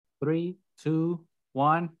Three, two,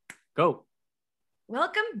 one, go.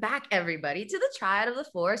 Welcome back, everybody, to the Triad of the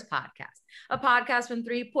Force podcast, a podcast from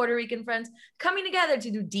three Puerto Rican friends coming together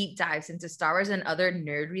to do deep dives into Star Wars and other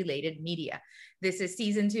nerd-related media. This is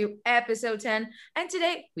season 2, episode 10, and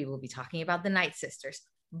today we will be talking about the Night Sisters.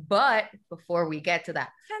 But before we get to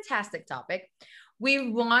that fantastic topic,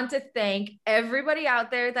 we want to thank everybody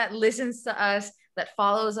out there that listens to us, that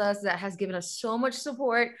follows us, that has given us so much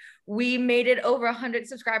support. We made it over 100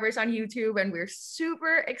 subscribers on YouTube, and we're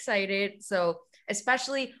super excited. So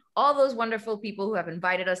especially all those wonderful people who have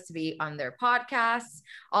invited us to be on their podcasts,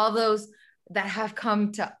 all those that have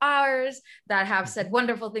come to ours, that have said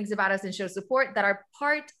wonderful things about us and show support, that are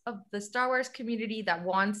part of the Star Wars community that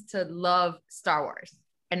wants to love Star Wars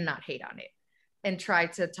and not hate on it, and try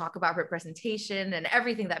to talk about representation and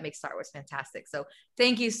everything that makes Star Wars fantastic. So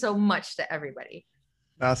thank you so much to everybody.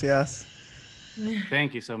 Gracias.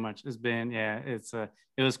 Thank you so much. It's been, it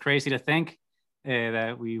was crazy to think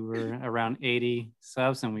that we were around 80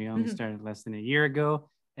 subs and we only started less than a year ago,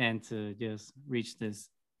 and to just reach this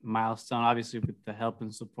milestone, obviously with the help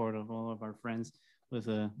and support of all of our friends, was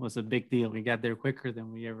a big deal. We got there quicker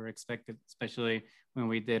than we ever expected, especially when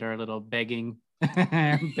we did our little begging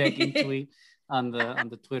tweet on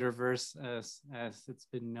the Twitterverse, as it's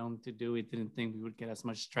been known to do. We didn't think we would get as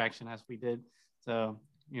much traction as we did. So,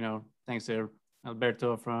 thanks to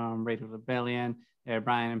Alberto from Radio Rebellion,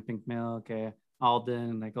 Brian and Pink Milk,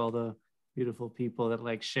 Alden, like all the beautiful people that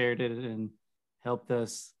like shared it and helped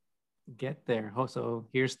us get there. So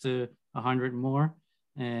here's to 100 more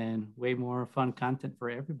and way more fun content for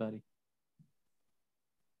everybody.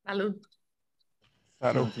 Salud.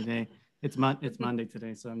 Salud. Today it's Monday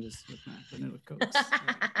today, so I'm just with my vanilla cokes.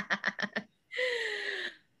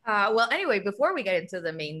 Well, anyway, before we get into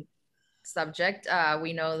the main subject,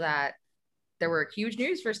 we know that there were huge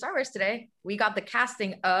news for Star Wars today. We got the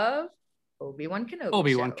casting of Obi-Wan Kenobi.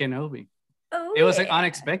 Kenobi. Oh, it was like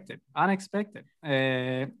unexpected.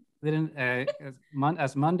 As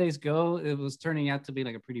Mondays go, it was turning out to be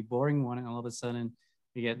like a pretty boring one, and all of a sudden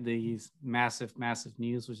we get these massive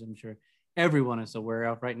news, which I'm sure everyone is aware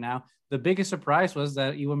of right now. The biggest surprise was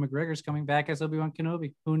that Ewan McGregor's coming back as Obi-Wan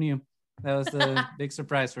Kenobi. Who knew? That was the big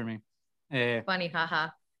surprise for me. Funny, haha.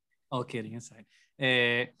 All kidding aside.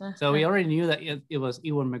 So we already knew that it was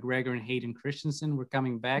Ewan McGregor and Hayden Christensen were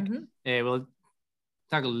coming back. We'll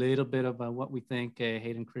talk a little bit about what we think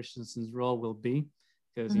Hayden Christensen's role will be,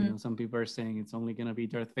 because some people are saying it's only going to be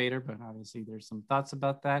Darth Vader, but obviously there's some thoughts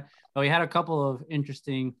about that. But we had a couple of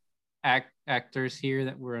interesting actors here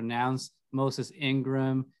that were announced: Moses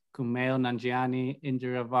Ingram, Kumail Nanjiani,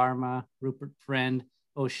 Indira Varma, Rupert Friend,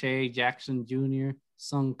 O'Shea Jackson Jr.,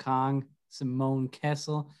 Sung Kang, Simone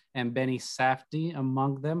Kessel, and Benny Safdie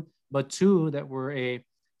among them. But two that were a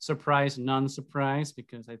surprise, non-surprise,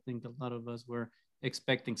 because I think a lot of us were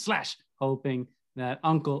expecting / hoping that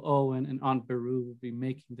Uncle Owen and Aunt Beru will be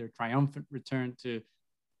making their triumphant return to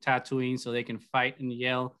Tatooine so they can fight and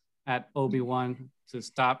yell at Obi-Wan to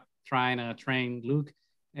stop trying to train Luke.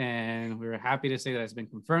 And we're happy to say that it's been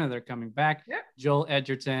confirmed that they're coming back. Yep. Joel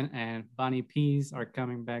Edgerton and Bonnie Pease are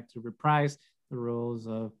coming back to reprise the roles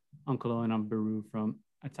of Uncle Owen and Beru from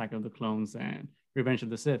Attack of the Clones and Revenge of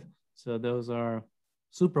the Sith. So those are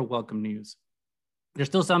super welcome news. There's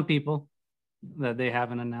still some people that they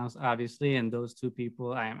haven't announced, obviously, and those two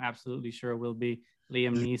people I am absolutely sure will be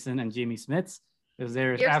Liam Neeson and Jimmy Smits, because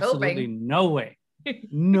there is absolutely no way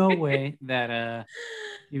that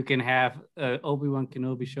you can have an Obi-Wan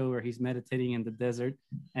Kenobi show where he's meditating in the desert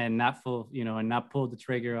and not pull the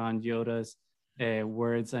trigger on Yoda's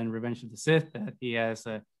words and Revenge of the Sith, that he has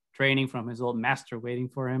training from his old master waiting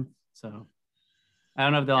for him. So I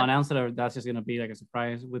don't know if they'll announce it or that's just going to be like a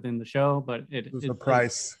surprise within the show, but it's a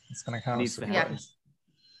surprise. It's going to count as a surprise.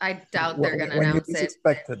 I doubt they're going to announce it. When you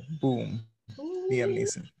expected, boom, Liam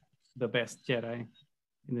Neeson. The best Jedi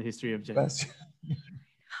in the history of Jedi.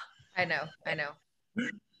 I know.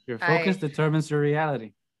 Your focus determines your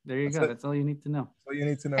reality. There you go. That's all you need to know. That's all you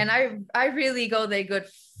need to know. And I really go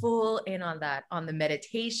full in on that, on the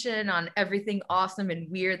meditation, on everything awesome and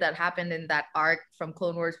weird that happened in that arc from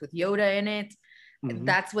Clone Wars with Yoda in it.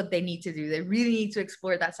 That's what they need to do. They really need to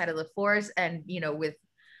explore that side of the Force. And, with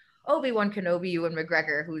Obi-Wan Kenobi, Ewan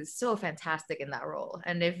McGregor, who's so fantastic in that role.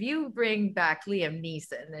 And if you bring back Liam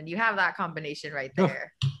Neeson and you have that combination right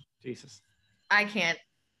there, Jesus, I can't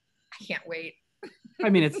wait. I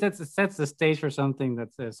mean, it sets the stage for something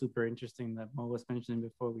that's super interesting that Mo was mentioning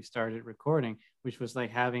before we started recording, which was like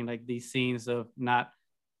having like these scenes of not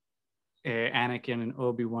Anakin and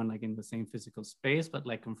Obi-Wan like in the same physical space, but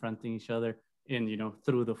like confronting each other in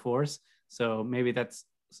through the Force. So maybe that's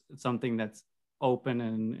something that's open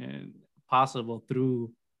and possible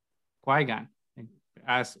through Qui-Gon. And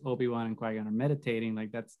as Obi-Wan and Qui-Gon are meditating,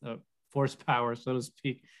 like that's a force power, so to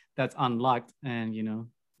speak, that's unlocked. And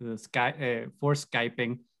the force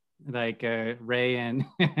Skyping, like Rey and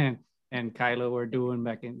and Kylo were doing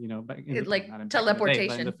back in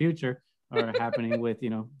teleportation in the future are happening with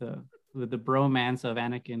the bromance of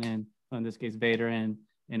Anakin and in this case Vader and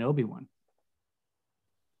Obi-Wan.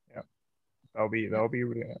 Yeah, that'll be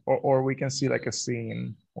really, or we can see like a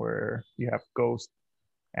scene where you have Ghost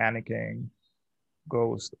Anakin,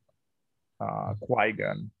 Ghost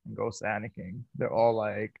Qui-Gon, and Ghost Anakin. They're all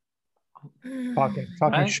like talking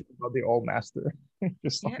right? Shit about the old master.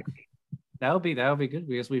 Just like that would be good,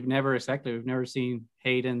 because we've never seen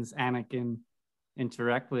Hayden's Anakin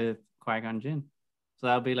interact with Qui-Gon Jinn. So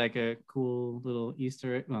that would be like a cool little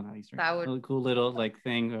Easter egg. Well, not Easter egg. A cool little like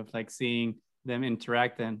thing of like seeing them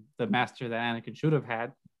interact and the master that Anakin should have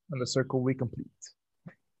had. And the circle we complete.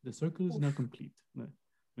 The circle is now complete.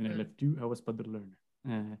 When I left you, I was but the learner.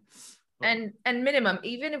 And minimum,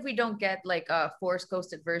 even if we don't get like a force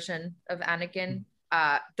ghosted version of Anakin,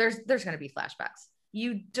 there's going to be flashbacks.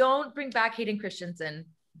 You don't bring back Hayden Christensen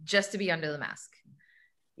just to be under the mask.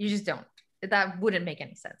 You just don't. That wouldn't make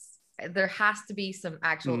any sense. There has to be some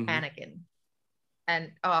actual Anakin,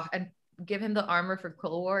 and give him the armor for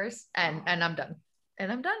Clone Wars, and I'm done.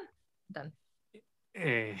 And I'm done.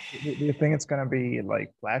 Do you think it's gonna be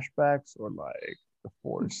like flashbacks or like the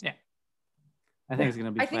Force? Yeah, I think it's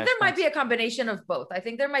gonna be. I think there might be a combination of both. I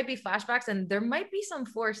think there might be flashbacks and there might be some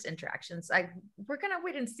Force interactions. We're gonna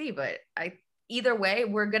wait and see, but either way,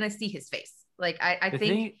 we're gonna see his face. Like I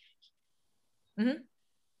think.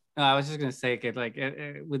 No, I was just gonna say,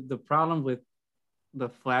 with the problem with the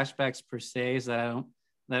flashbacks per se is that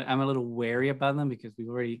I'm a little wary about them, because we've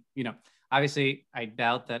already, obviously I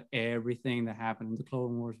doubt that everything that happened in the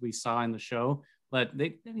Clone Wars we saw in the show, but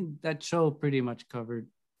that show pretty much covered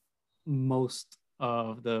most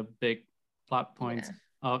of the big plot points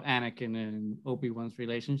of Anakin and Obi-Wan's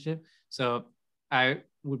relationship. So I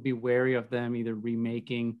would be wary of them either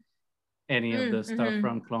remaking any of the stuff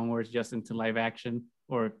from Clone Wars just into live action,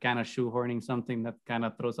 or kind of shoehorning something that kind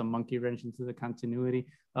of throws a monkey wrench into the continuity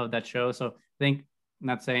of that show. So I'm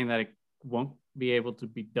not saying that it won't be able to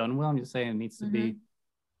be done well. I'm just saying it needs to be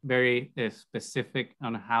very specific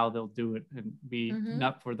on how they'll do it, and be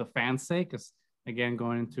not for the fans' sake, because again,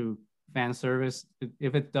 going into fan service,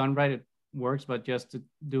 if it's done right, it works, but just to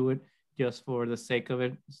do it just for the sake of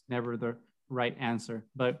it, it's never the right answer.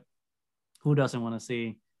 But who doesn't want to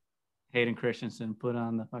see Hayden Christensen put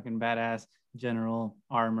on the fucking badass general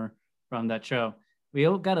armor from that show? We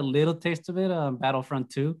all got a little taste of it on Battlefront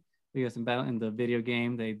 2, because in the video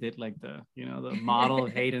game they did like the model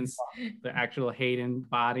of Hayden's, the actual Hayden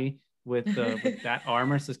body with that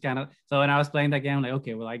armor. So it's so when I was playing that game, I'm like,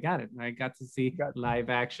 okay, well, I got it. I got to see live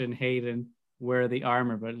action Hayden wear the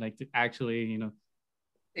armor, but like to actually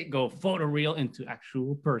go photoreal into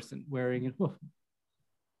actual person wearing it. Whew.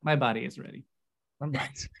 My body is ready. I'm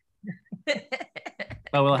right.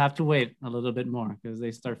 But we'll have to wait a little bit more, because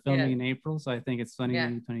they start filming in April. So I think it's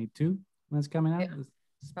 2022 when it's coming out. Yeah.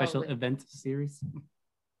 Special event series.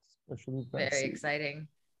 Special event Very series. exciting.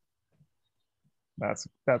 That's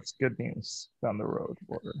good news down the road.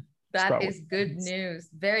 That is good news.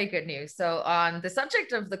 Very good news. So on the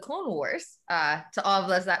subject of the Clone Wars, to all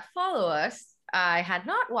of us that follow us, I had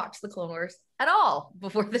not watched the Clone Wars at all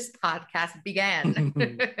before this podcast began,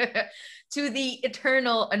 to the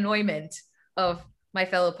eternal annoyment of my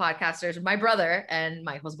fellow podcasters, my brother and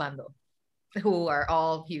my husbando, who are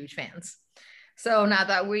all huge fans. So now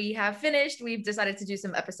that we have finished, we've decided to do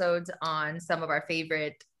some episodes on some of our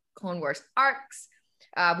favorite Clone Wars arcs.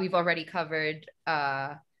 We've already covered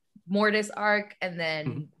Mortis arc, and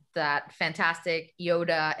then that fantastic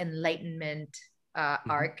Yoda Enlightenment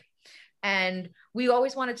arc. And we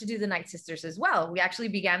always wanted to do the Night Sisters as well. We actually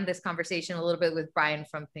began this conversation a little bit with Brian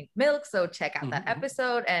from Pink Milk, so check out that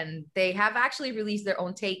episode. And they have actually released their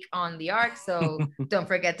own take on the arc, so don't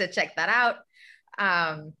forget to check that out.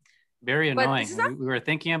 Very annoying. We were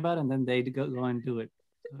thinking about it, and then they go and do it,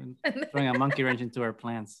 throwing a monkey wrench into our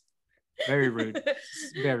plans. Very rude.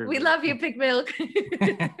 Very rude. We love you, Pink Milk.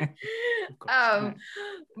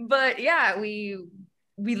 But yeah,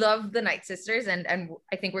 we love the Night Sisters, and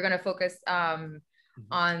I think we're going to focus on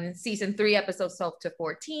season 3 episodes 12 to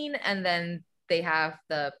 14, and then they have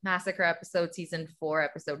the Massacre episode, season 4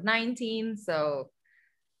 episode 19. So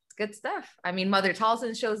it's good stuff. I mean, Mother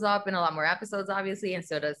Talzin shows up in a lot more episodes, obviously, and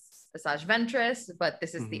so does Asajj Ventress, but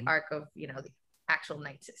this is the arc of the actual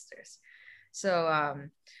Night Sisters. So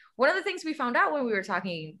one of the things we found out when we were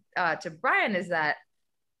talking to Brian is that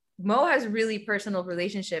Mo has really personal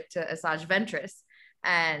relationship to Asajj Ventress,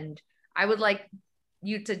 and I would like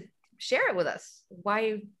you to share it with us.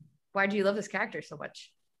 Why do you love this character so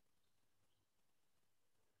much?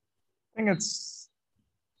 I think it's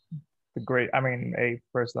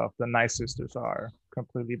first off, the Night Sisters are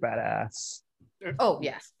completely badass. Oh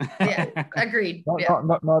yes, yeah, agreed.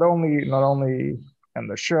 Not only in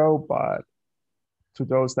the show, but to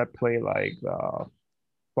those that play like the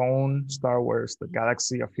phone Star Wars, the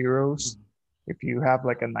Galaxy of Heroes. If you have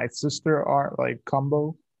like a Night Sister art like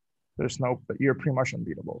combo, you're pretty much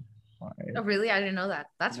unbeatable. Right? Oh really? I didn't know that.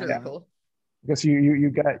 That's really cool. Because you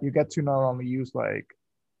get to not only use like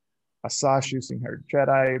Asajj using her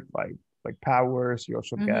Jedi like powers, you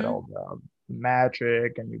also get all the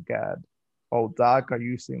magic, and you get Daka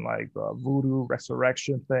using like the voodoo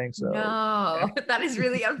resurrection thing. So no, that is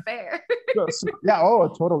really unfair.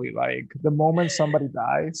 Totally. Like the moment somebody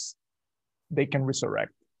dies, they can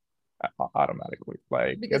resurrect automatically,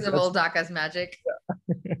 like because of Daka's magic.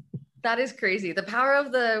 Yeah. That is crazy. The power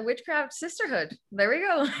of the witchcraft sisterhood. There we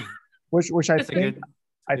go. Which I think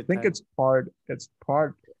it's part.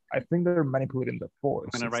 I think they're manipulating the Force.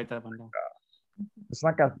 I'm gonna write that one down. It's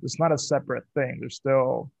not a separate thing. There's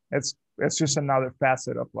still it's just another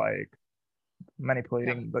facet of like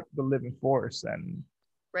manipulating the living Force, and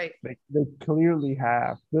right. They clearly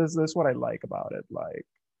have this. Is what I like about it. Like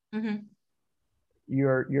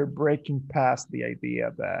you're breaking past the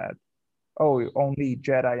idea that only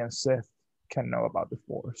Jedi and Sith can know about the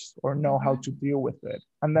Force or know how to deal with it,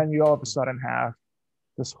 and then you all of a sudden have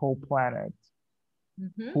this whole planet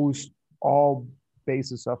whose all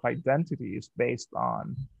basis of identity is based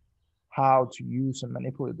on how to use and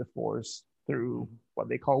manipulate the Force through what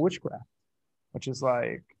they call witchcraft, which is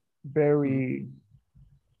like very.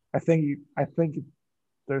 I think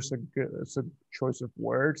there's a choice of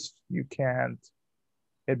words.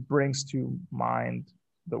 It brings to mind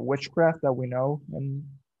the witchcraft that we know in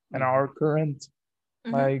our current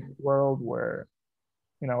like world, where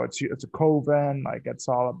it's a coven. Like it's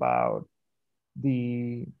all about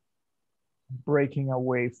the breaking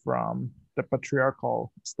away from the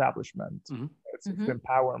patriarchal establishment. It's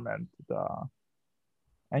empowerment.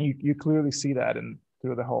 And you clearly see that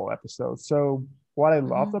through the whole episode. So what I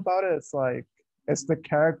loved about it, it's the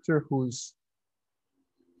character who's,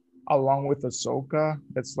 along with Ahsoka,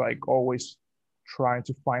 it's like always trying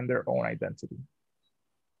to find their own identity.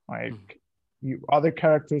 Like other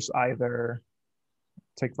characters either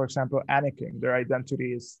take, for example, Anakin, their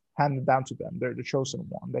identity is handed down to them. They're the chosen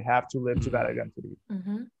one. They have to live to that identity.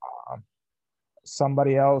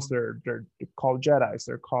 Somebody else, they're called Jedis.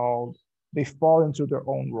 They fall into their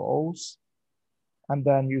own roles. And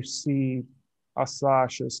then you see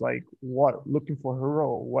Asajj is like, looking for her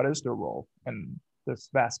role. What is the role in this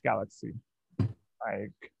vast galaxy?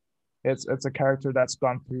 Like, it's a character that's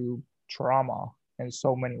gone through trauma in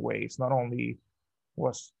so many ways. Not only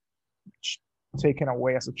was taken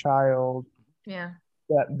away as a child, I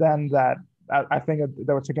think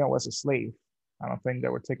they were taken away as a slave. I don't think they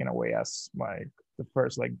were taken away as like the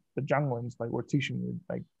first, like the junglings, like were teaching you,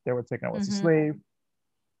 like they were taken away as a slave.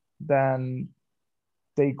 Then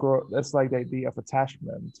they grow. That's like the idea of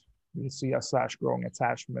attachment. You see Asajj growing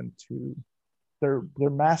attachment to their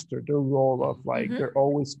master, their role of like they're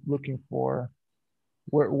always looking for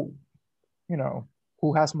where,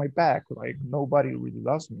 who has my back. Like nobody really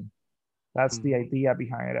loves me. That's the idea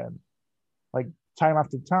behind it. Like time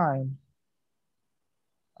after time,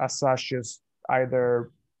 Asajj just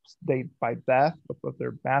either stayed by death of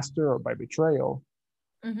their master or by betrayal.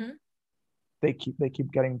 They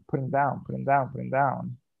keep getting putting down.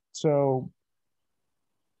 So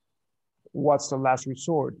what's the last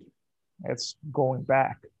resort? It's going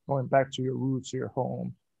back to your roots, your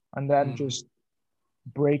home, and then just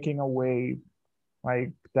breaking away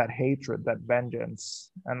like that hatred, that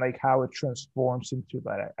vengeance, and like how it transforms into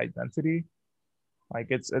that identity.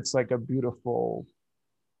 Like it's like a beautiful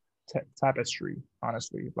tapestry,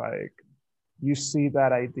 honestly. Like you see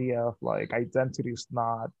that idea of like identity is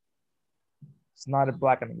it's not a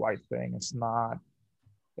black and white thing. It's not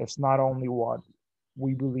only what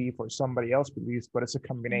we believe or somebody else believes, but it's a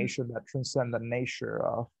combination that transcends the nature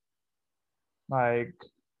of like,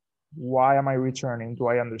 why am I returning? Do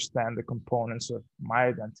I understand the components of my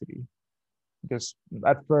identity? Because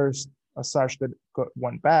at first, Asajj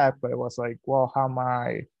went back, but it was like, well, how am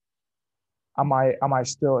I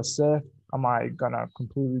still a Sith? Am I gonna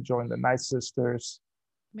completely join the Night Sisters?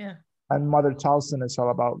 Yeah. And Mother Talzin is all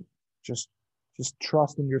about just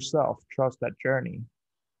trust in yourself, trust that journey.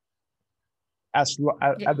 At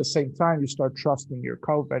the same time, you start trusting your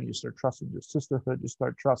coven, you start trusting your sisterhood, you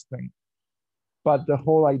start trusting But the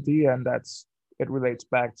whole idea, and it relates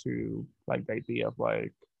back to like the idea of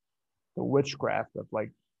like the witchcraft of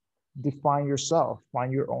like define yourself,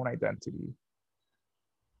 find your own identity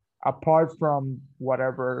apart from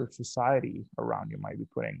whatever society around you might be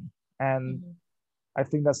putting. And I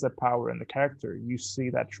think that's the power in the character. You see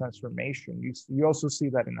that transformation. You also see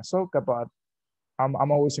that in Ahsoka, but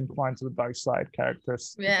I'm always inclined to the dark side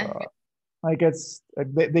characters. Yeah. Like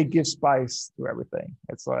they give spice to everything.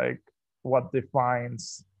 It's like what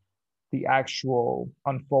defines the actual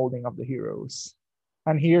unfolding of the heroes.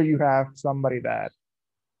 And here you have somebody that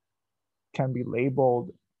can be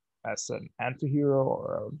labeled as an anti-hero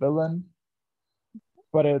or a villain,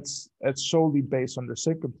 but it's solely based on the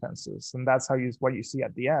circumstances, and that's what you see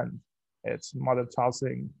at the end. It's Mother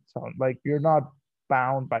Talzin, so like you're not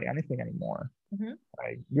bound by anything anymore.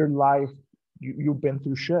 Like your life, you've been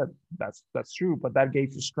through shit. That's true, but that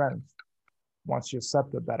gave you strength. Once you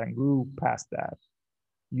accepted that and grew past that,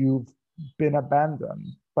 you've been abandoned,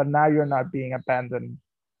 but now you're not being abandoned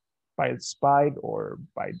by spite or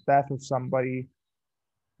by death of somebody.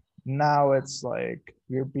 Now it's like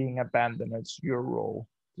you're being abandoned. It's your role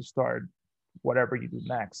to start whatever you do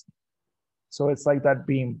next. So it's like that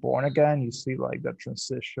being born again. You see like the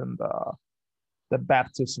transition, the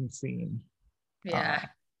baptism scene,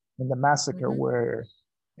 in the massacre, where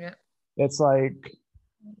it's like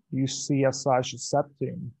you see Asajj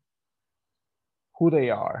accepting who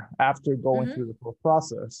they are after going through the whole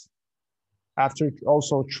process, after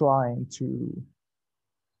also trying to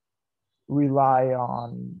rely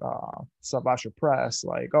on Savage Opress,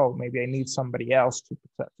 like, oh, maybe I need somebody else to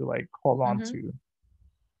protect, to like hold on to.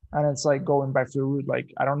 And it's like going back to the root,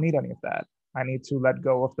 like, I don't need any of that. I need to let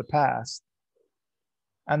go of the past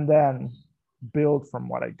and then build from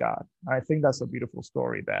what I got. And I think that's a beautiful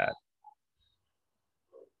story that,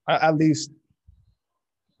 at least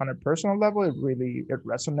on a personal level, it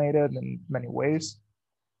resonated in many ways,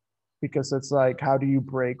 because it's like, how do you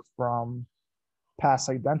break from past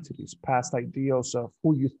identities, past ideals of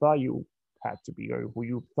who you thought you had to be, or who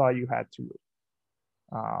you thought you had to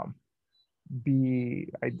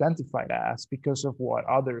be identified as because of what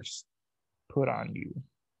others put on you,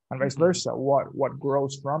 and vice versa. What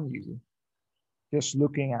grows from you, just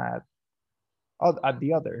looking at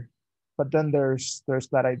the other. But then there's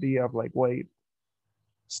that idea of like, wait,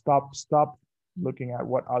 stop looking at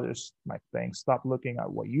what others might think. Stop looking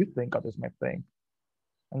at what you think others might think,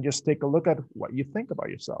 and just take a look at what you think about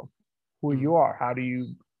yourself, who you are. How do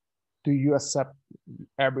you accept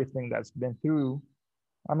everything that's been through?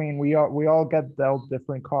 I mean, we all get dealt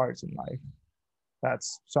different cards in life.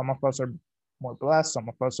 That's, some of us are more blessed, some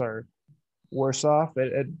of us are worse off.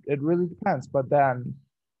 It really depends. But then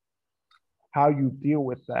how you deal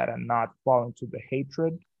with that and not fall into the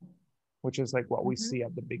hatred, which is like what we see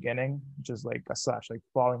at the beginning, just like Asajj, like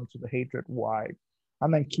falling into the hatred, why,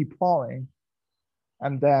 and then keep falling,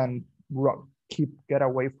 and then get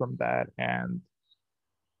away from that and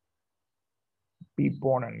be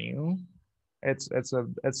born anew. It's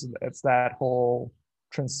that whole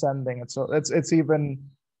transcending. It's even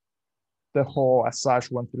the whole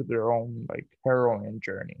Asajj went through their own like heroine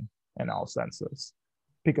journey in all senses,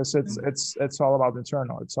 because it's all about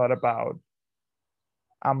internal. It's all about,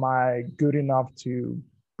 am I good enough to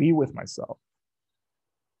be with myself?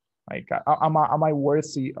 Like, am I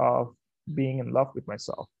worthy of being in love with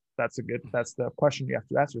myself? That's the question you have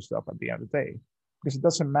to ask yourself at the end of the day, because it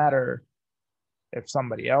doesn't matter if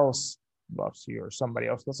somebody else loves you or somebody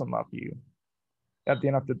else doesn't love you. At the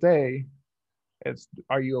end of the day, it's,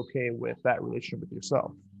 are you okay with that relationship with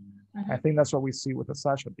yourself? I think that's what we see with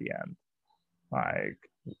Asajj at the end. Like,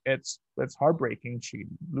 it's heartbreaking. She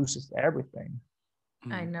loses everything.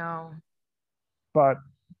 I know. But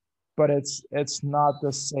it's not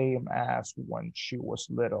the same as when she was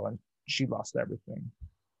little and she lost everything.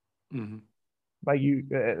 Like,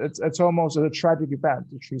 it's almost a tragic event.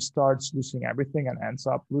 She starts losing everything and ends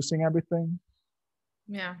up losing everything.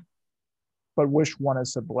 Yeah. But which one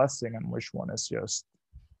is a blessing and which one is just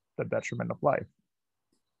the detriment of life?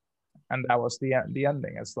 And that was the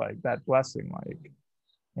ending. It's like that blessing, like,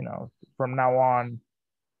 from now on,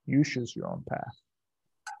 you choose your own path.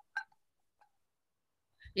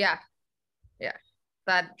 Yeah.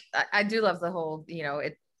 That I do love the whole,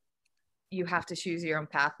 you have to choose your own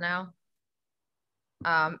path now.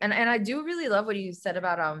 And I do really love what you said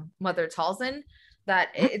about Mother Talzin, that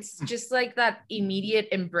it's just like that immediate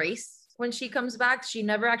embrace when she comes back. She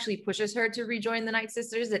never actually pushes her to rejoin the Night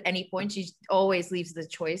Sisters at any point. She always leaves the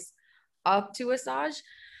choice up to Asajj.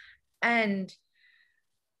 And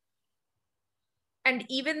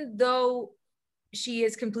even though she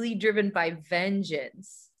is completely driven by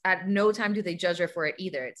vengeance, at no time do they judge her for it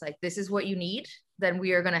either. It's like, this is what you need, then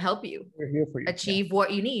we are going to help you. We're here for you. Achieve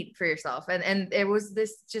what you need for yourself. And it was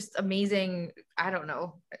this just amazing, I don't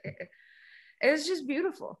know. It was just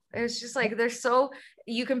beautiful. It was just like,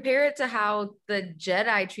 you compare it to how the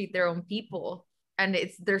Jedi treat their own people, and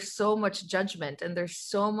there's so much judgment, and there's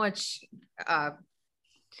so much,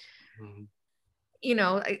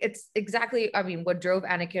 it's exactly, I mean, what drove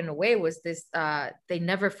Anakin away was this, they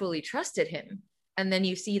never fully trusted him. And then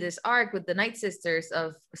you see this arc with the Night Sisters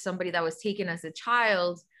of somebody that was taken as a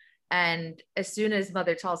child. And as soon as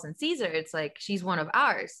Mother Talzin sees her, it's like, she's one of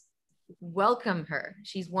ours. Welcome her.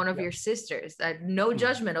 She's one of your sisters. No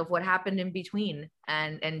judgment of what happened in between,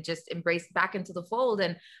 and just embrace back into the fold,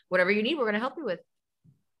 and whatever you need, we're going to help you with.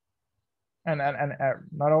 And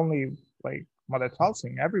not only like Mother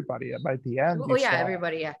Talzin, everybody by the end. Oh yeah,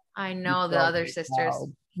 everybody. Yeah, I know the other sisters.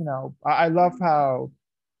 How, I love how,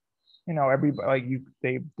 everybody, like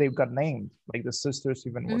they've got named. Like the sisters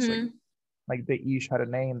even was like they each had a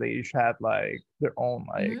name. They each had like their own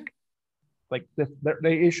like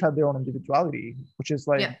they each had their own individuality, which is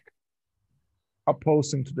like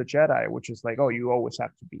opposing to the Jedi, which is like, oh, you always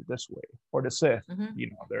have to be this way, or the Sith,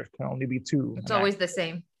 there can only be two. It's always the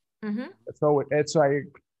same. So it's like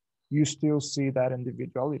you still see that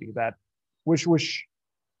individuality, that which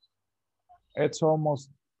it's almost,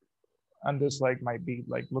 and this like might be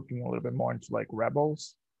like looking a little bit more into like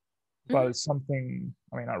Rebels, but it's something,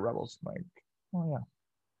 I mean, not Rebels, like, oh yeah,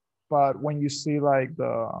 but when you see like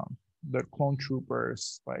the clone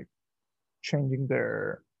troopers like changing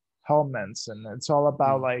their helmets, and it's all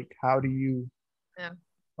about like, how do you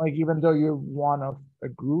like, even though you're one of a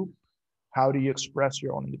group, how do you express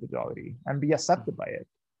your own individuality and be accepted by it,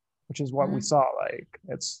 which is what we saw. Like,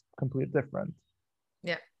 it's completely different.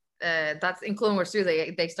 That's in Clone Wars too.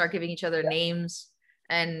 They start giving each other names,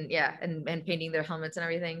 and painting their helmets and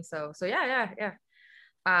everything. So yeah.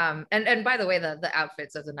 And by the way, the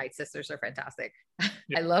outfits of the Night Sisters are fantastic.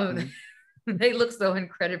 I love them. They look so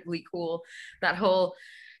incredibly cool. That whole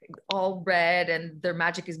all red, and their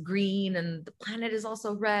magic is green, and the planet is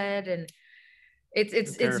also red, and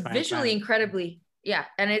it's visually incredibly,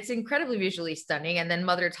 and it's incredibly visually stunning. And then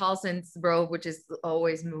Mother Talzin's robe, which is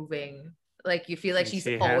always moving, like you feel like she's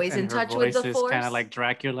always in touch with the Force. Kind of like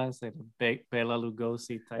Dracula's, like a Bela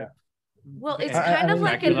Lugosi type. Well, it's kind of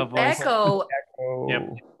like an echo. Yep.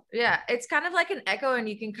 Yeah, it's kind of like an echo, and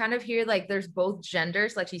you can kind of hear like there's both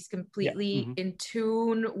genders. Like she's completely in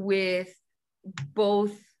tune with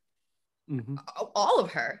both, all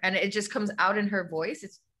of her, and it just comes out in her voice.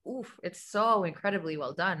 It's so incredibly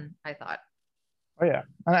well done, I thought. Oh yeah,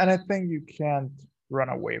 and I think you can't run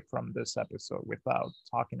away from this episode without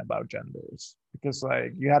talking about genders, because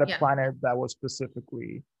like you had a planet that was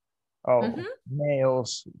specifically,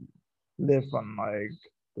 males live on like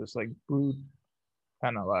this like brute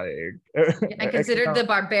kind of like and considered the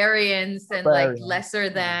barbarians and like lesser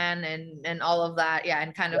than and all of that,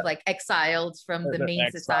 and kind of like exiled from the main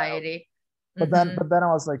society. But then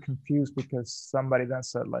I was like confused, because somebody then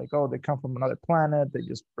said like, oh, they come from another planet, they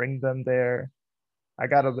just bring them there. I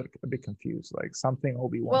got a bit confused, like something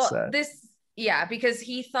Obi-Wan said. Because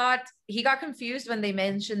he got confused when they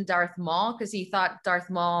mentioned Darth Maul, because he thought Darth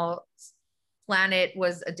Maul's planet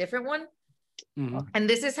was a different one. And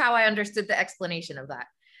this is how I understood the explanation of that.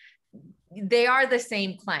 They are the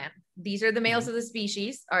same clan. These are the males of the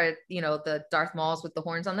species, are the Darth Mauls with the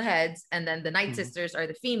horns on the heads, and then the Night Sisters are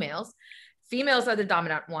the females. Females are the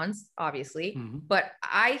dominant ones, obviously, but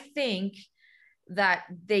I think that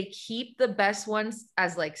they keep the best ones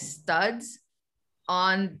as like studs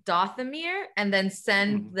on Dathomir, and then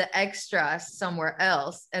send the extras somewhere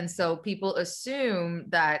else. And so people assume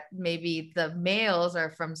that maybe the males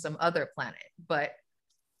are from some other planet, but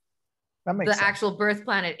the actual birth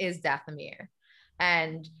planet is Dathomir.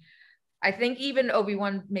 And I think even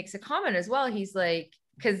Obi-Wan makes a comment as well. He's like,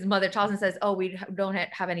 because Mother Talzin says, oh, we don't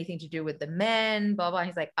have anything to do with the men, blah, blah.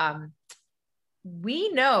 He's like, we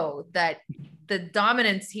know that the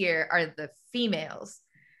dominants here are the females.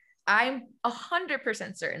 I'm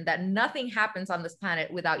 100% certain that nothing happens on this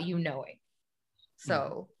planet without you knowing.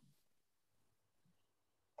 So.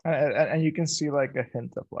 And you can see like a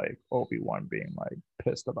hint of like Obi-Wan being like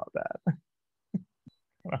pissed about that.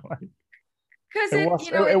 Because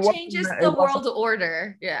it changes the world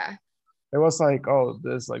order. Yeah. It was like, oh,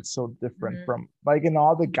 this is like so different from like in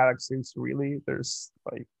all the galaxies, really. There's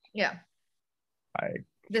like, like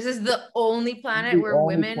this is the only planet where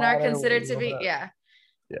women are considered to be. Yeah,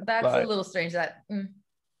 that's a little strange. That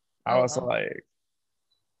I was like,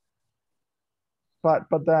 but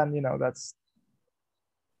then that's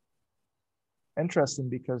interesting,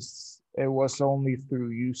 because it was only through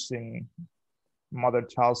using Mother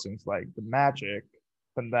Talzin's like the magic,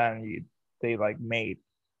 but then they like made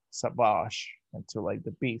Savage into like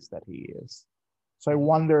the beast that he is. So I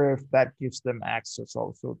wonder if that gives them access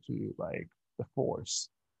also to like the Force.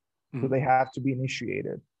 So they have to be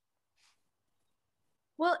initiated.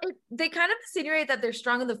 Well, they kind of insinuate that they're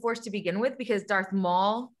strong in the Force to begin with because Darth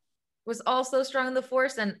Maul was also strong in the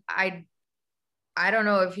Force, and I don't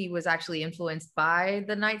know if he was actually influenced by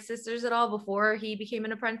the Night Sisters at all before he became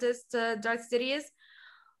an apprentice to Darth Sidious,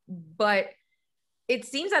 but it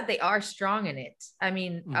seems that they are strong in it. I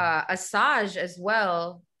mean, Asajj as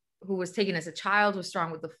well, who was taken as a child, was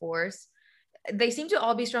strong with the Force. They seem to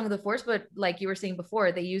all be strong with the Force, but like you were saying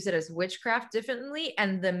before, they use it as witchcraft differently,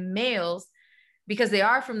 and the males, because they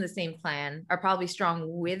are from the same clan, are probably strong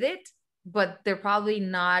with it, but they're probably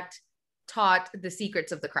not taught the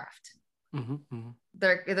secrets of the craft.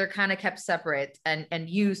 They're kind of kept separate and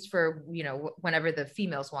used for, you know, whenever the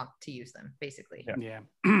females want to use them, basically. Yeah.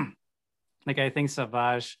 Like I think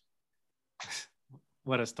Savage,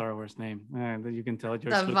 what a Star Wars name. You can tell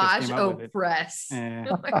George Lucas came up with it. Opress.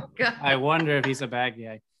 Oh my God. I wonder if he's a bad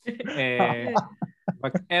guy.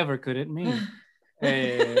 Whatever could it mean?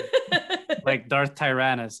 Like Darth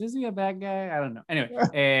Tyrannus, is he a bad guy? I don't know.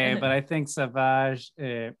 Anyway, but I think Savage,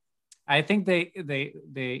 I think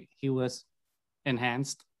he was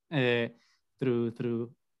enhanced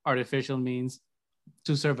through artificial means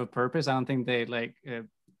to serve a purpose. I don't think they like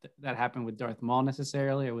that happened with Darth Maul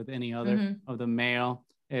necessarily, or with any other of the male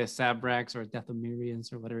Sabraks or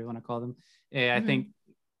Dathomirians or whatever you want to call them. I think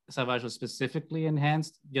Savage was specifically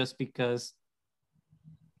enhanced just because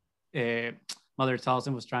Mother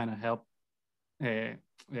Talzin was trying to help. Oh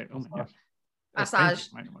my God. Asajj.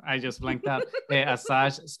 I just blanked out.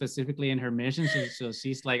 Asajj specifically in her mission. So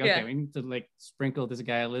she's like, okay, we need to like sprinkle this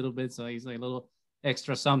guy a little bit. So he's like a little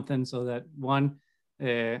extra something so that one,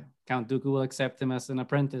 Count Dooku will accept him as an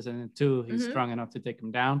apprentice, and then two, he's strong enough to take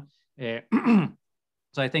him down.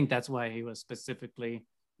 So I think that's why he was specifically,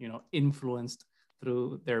 you know, influenced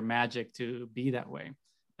through their magic to be that way.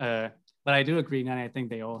 But I do agree, and I think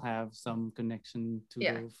they all have some connection to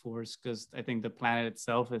the Force, because I think the planet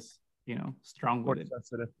itself is, you know, strong with it.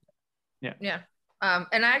 Sensitive. Yeah.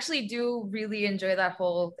 And I actually do really enjoy that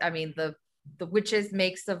whole, I mean, the witches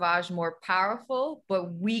make Savage more powerful,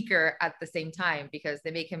 but weaker at the same time, because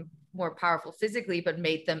they make him more powerful physically, but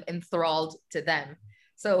made them enthralled to them.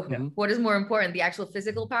 So what is more important, the actual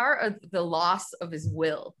physical power or the loss of his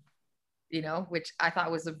will? You know, which I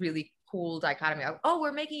thought was a really cool dichotomy of, oh,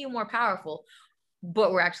 we're making you more powerful,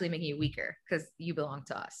 but we're actually making you weaker because you belong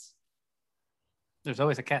to us. There's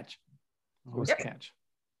always a catch. Always a catch.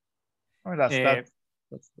 I mean,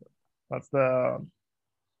 that's the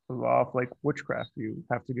law of like witchcraft. You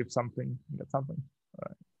have to give something, get something.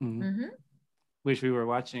 Which we were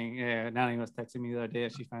watching. Natalie was texting me the other day.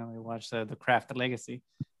 She finally watched The Craft Legacy,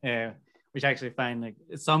 which I actually find like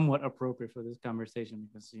somewhat appropriate for this conversation,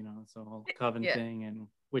 because, you know, it's a whole coven thing and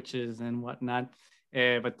witches and whatnot.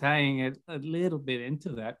 But tying it a little bit into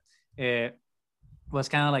that was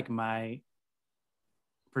kind of like my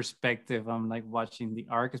perspective on like watching the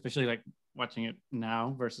arc, especially like watching it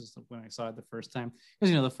now versus when I saw it the first time. Because,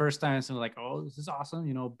 you know, the first time it's like, oh, this is awesome,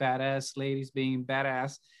 you know, badass ladies being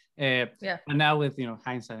badass. And now with, you know,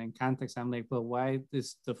 hindsight and context, I'm like, well, why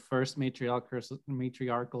is the first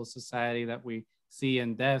matriarchal society that we see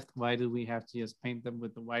in depth, why do we have to just paint them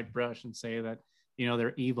with the white brush and say that, you know,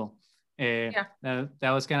 they're evil? That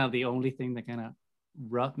was kind of the only thing that kind of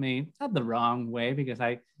rubbed me, not the wrong way, because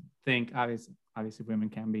I think obviously women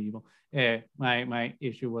can be evil. My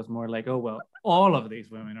issue was more like, oh, well, all of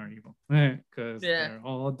these women are evil because they're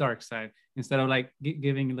all dark side, instead of like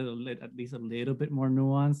giving at least a little bit more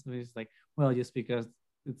nuance. It's like, well, just because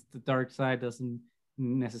it's the dark side doesn't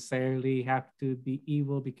necessarily have to be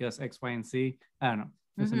evil because X, Y, and Z. I don't know.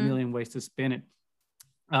 There's a million ways to spin it.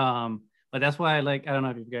 But that's why I don't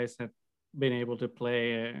know if you guys have been able to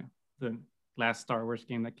play the last Star Wars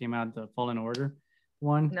game that came out, the Fallen Order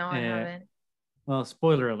one. No, I haven't. Well,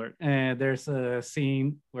 spoiler alert. There's a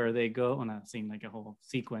scene where they go on a scene, like a whole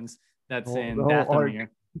sequence that's in Dathomir.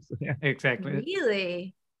 Exactly.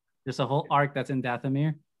 Really? There's a whole arc that's in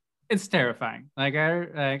Dathomir. It's terrifying. I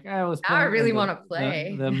really want to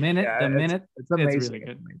play. The minute it's amazing. It's really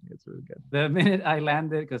good. It's really good. The minute I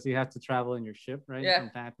landed, because you have to travel in your ship, right? From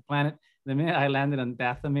planet to planet. The minute I landed on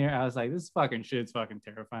Dathomir, I was like, this fucking shit's fucking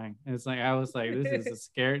terrifying. And it's like, I was like, this is a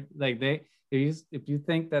scared, like if you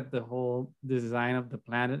think that the whole design of the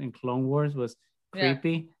planet in Clone Wars was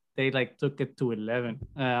creepy, they like took it to 11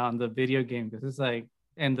 on the video game, because it's like,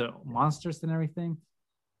 and the monsters and everything,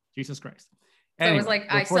 Jesus Christ. So it was like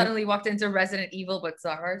I suddenly walked into Resident Evil but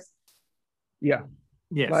Star Wars. Yeah.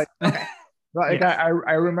 Yes. Like, Okay. like Yes.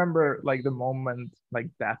 I remember like the moment like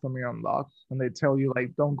Dathomir unlocked when they tell you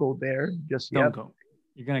like don't go there just Don't yet. go.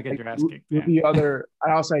 You're gonna get Like, your ass kicked. with the other,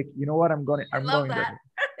 I was like, you know what? I'm going love there. that.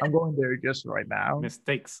 I'm going there just right now.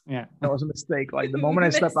 Mistakes. Yeah. That was a mistake. Like the moment I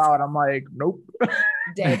step out, I'm like, nope.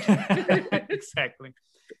 Dead. Exactly.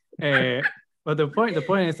 But the point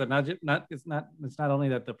is that it's not only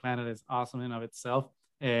that the planet is awesome in of itself,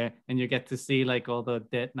 and you get to see like all the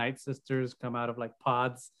dead Night Sisters come out of like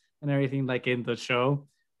pods and everything like in the show,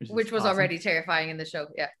 which was awesome. Already terrifying in the show.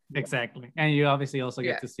 Yeah. Exactly. And you obviously also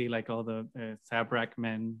get to see like all the Sabrak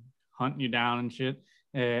men hunt you down and shit.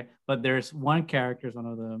 But there's one character, one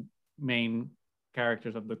of the main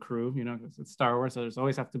characters of the crew, you know, because it's Star Wars, so there's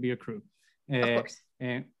always have to be a crew. Of course.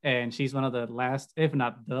 And she's one of the last, if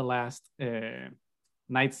not the last,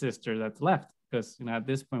 Night Sister that's left. Because, you know, at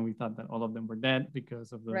this point we thought that all of them were dead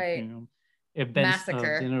because of the you know, events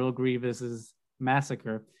massacre. Of General Grievous's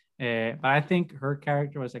massacre. But I think her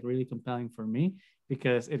character was like really compelling for me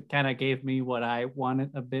because it kind of gave me what I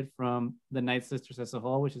wanted a bit from the Night Sisters as a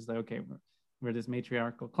whole, which is like, okay, we're this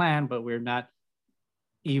matriarchal clan, but we're not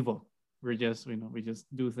evil. We're just, you know, we just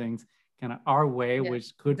do things kind of our way,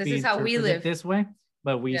 which could be is how we live this way,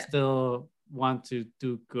 but we still want to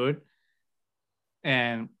do good.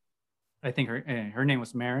 And I think her name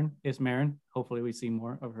was Merrin, is Merrin. Hopefully we see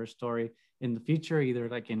more of her story in the future, either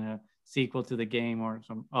like in a sequel to the game or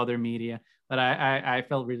some other media. But I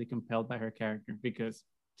felt really compelled by her character because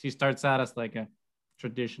she starts out as like a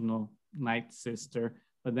traditional Night Sister,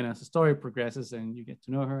 but then as the story progresses and you get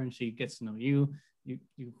to know her and she gets to know you, you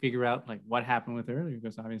figure out like what happened with her,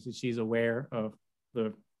 because obviously she's aware of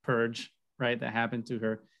the purge, right, that happened to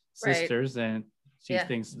her sisters, and she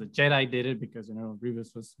thinks the Jedi did it because, you know,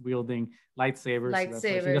 Grievous was wielding lightsabers. So that's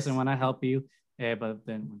why she doesn't want to help you. But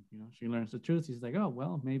then when, you know, she learns the truth, she's like, oh,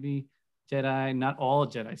 well, maybe Jedi, not all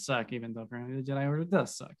Jedi suck, even though apparently the Jedi Order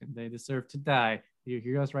does suck and they deserve to die. You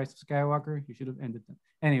hear us, Rise of Skywalker? You should have ended them.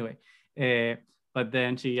 Anyway, but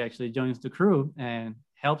then she actually joins the crew and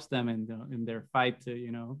helps them in their fight to,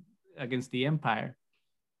 you know, against the Empire.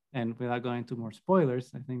 And without going into more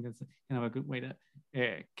spoilers, I think that's kind of a good way to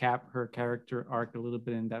cap her character arc a little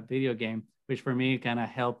bit in that video game, which for me kind of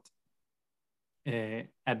helped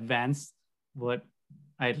advance what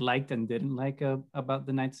I liked and didn't like about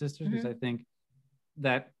the Night Sisters, because I think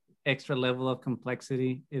that extra level of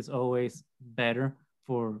complexity is always better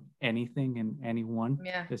for anything and anyone.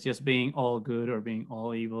 Yeah. It's just being all good or being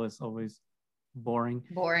all evil is always boring.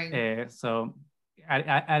 So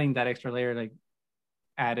adding that extra layer, like,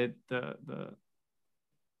 added the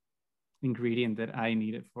ingredient that I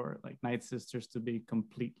needed for like Night Sisters to be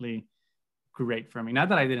completely great for me. Not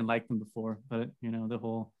that I didn't like them before, but, you know, the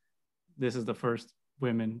whole, this is the first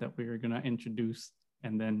women that we were gonna introduce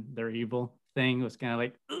and then they're evil thing was kind of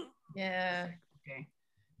like, ugh. Yeah. Okay.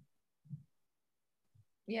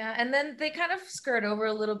 Yeah, and then they kind of skirt over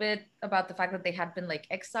a little bit about the fact that they had been like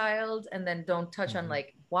exiled, and then don't touch on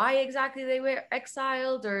like why exactly they were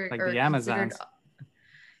exiled or like the Amazons.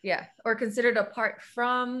 Yeah, or considered apart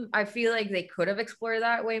from. I feel like they could have explored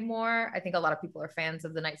that way more. I think a lot of people are fans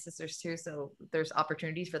of the Night Sisters too, so there's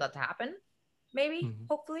opportunities for that to happen, maybe,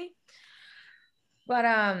 hopefully. But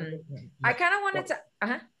I kind of wanted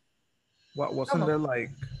to. What wasn't there like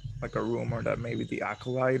a rumor that maybe the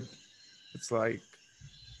Acolyte, it's like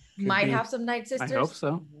might have some Night Sisters? I hope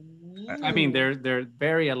so. I mean, they're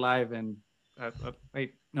very alive and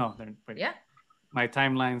wait, no, they're wait. Yeah. My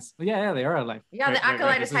timelines, yeah, they are alive. Yeah, the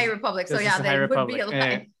Acolyte is High Republic, so yeah, they would be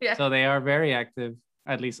alive. Yeah. So they are very active,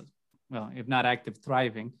 at least, well, if not active,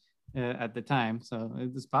 thriving at the time. So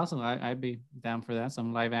it's possible. I'd be down for that.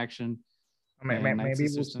 Some live action. Maybe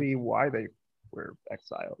we'll see why they were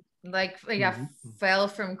exiled. Like, fell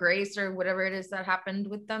from grace or whatever it is that happened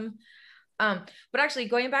with them. But actually,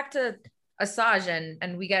 going back to Asajj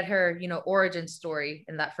and we get her, you know, origin story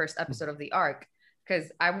in that first episode of the arc.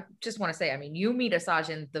 Because I just want to say, I mean, you meet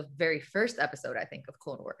Asajj in the very first episode, I think, of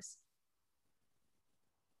Clone Wars.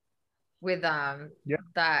 With that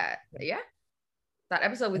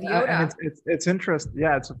episode with Yoda. And it's interesting.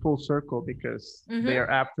 Yeah, it's a full circle because they are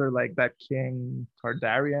after like that King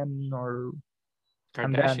Targaryen or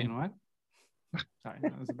Kardashian. What? Sorry,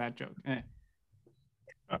 that was a bad joke. I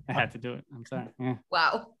had to do it. I'm sorry. Yeah.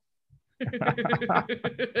 Wow.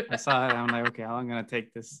 I saw it. I'm like, okay, I'm gonna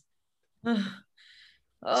take this.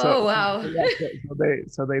 Wow.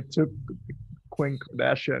 So they took King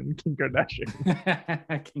Kardashian. King Kardashian.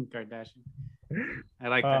 I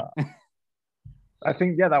like that. I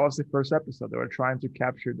think that was the first episode. They were trying to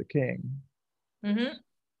capture the king. Mm-hmm.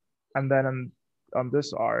 And then on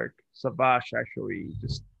this arc, Savage actually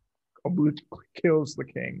just completely kills the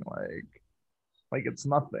king, like it's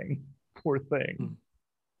nothing. Poor thing.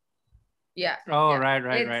 Yeah. Oh, yeah.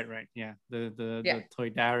 right. Yeah, the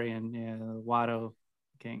Toydarian, yeah, the Watto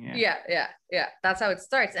king. Yeah. That's how it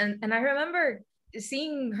starts. And I remember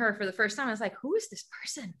seeing her for the first time. I was like, who is this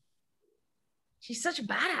person? She's such a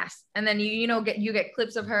badass. And then you get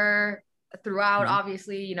clips of her throughout.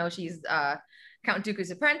 Obviously, she's Count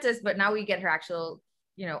Dooku's apprentice, but now we get her actual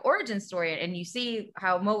origin story, and you see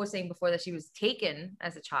how Mo was saying before that she was taken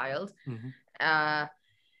as a child.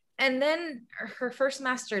 And then her first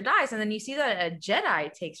master dies, and then you see that a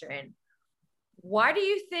Jedi takes her in. Why do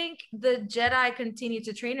you think the Jedi continued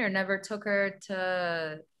to train her, never took her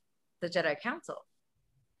to the Jedi Council?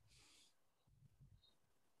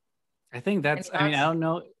 I think that's, I mean,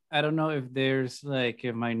 I don't know if there's like,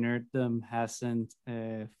 if my nerddom hasn't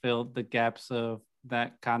filled the gaps of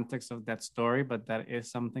that context of that story, but that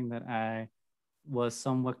is something that I was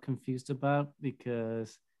somewhat confused about,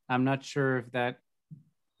 because I'm not sure if that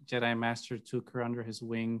Jedi Master took her under his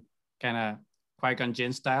wing, kind of Qui-Gon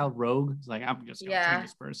Jinn style, rogue. It's like, I'm just gonna train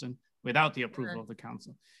this person without the approval of the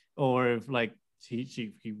council, or if like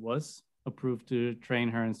he was approved to train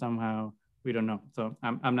her, and somehow we don't know. So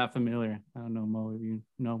I'm not familiar. I don't know, Mo, if you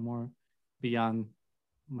know more beyond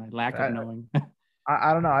my lack of knowing.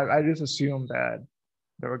 I don't know. I just assumed that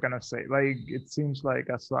they were gonna say, like, it seems like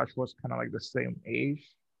Asajj was kind of like the same age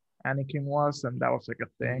Anakin was, and that was like a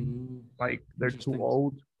thing. Like they're too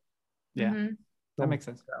old. Yeah, that makes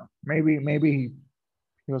sense. Maybe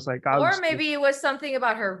he was like, or maybe it was something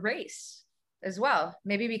about her race as well.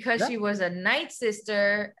 Maybe because she was a Night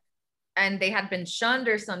Sister and they had been shunned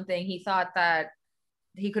or something, he thought that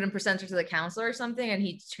he couldn't present her to the council or something, and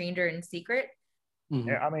he trained her in secret.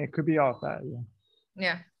 Yeah, I mean, it could be all of that.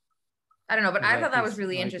 Yeah, I don't know, but I thought that was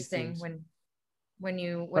really interesting when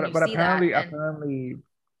you but see apparently, that. Apparently,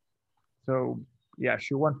 so yeah,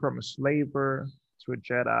 she went from a slaver to a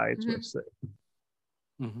Jedi to a Sith.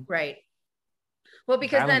 Right. Well,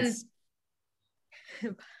 because balance.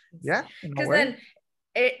 Then yeah, because then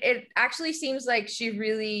it actually seems like she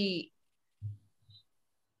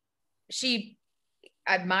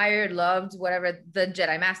admired, loved, whatever, the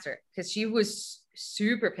Jedi Master, because she was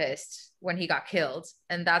super pissed when he got killed,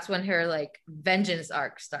 and that's when her like vengeance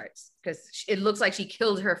arc starts, because it looks like she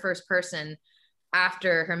killed her first person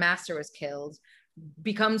after her master was killed,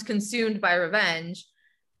 becomes consumed by revenge.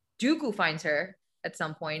 Dooku finds her at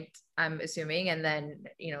some point, I'm assuming, and then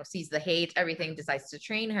sees the hate, everything, decides to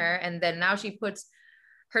train her, and then now she puts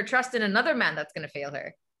her trust in another man that's going to fail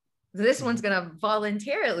her. This one's going to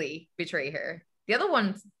voluntarily betray her. The other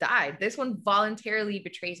one died. This one voluntarily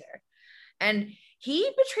betrays her, and he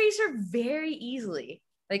betrays her very easily.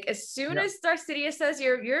 Like as soon as Darth Sidious says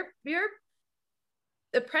your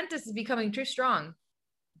apprentice is becoming too strong,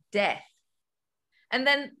 death. And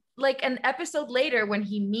then like an episode later when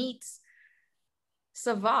he meets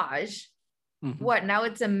Savage, what, now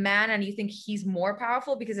it's a man and you think he's more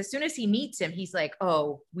powerful? Because as soon as he meets him, he's like,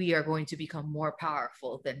 oh, we are going to become more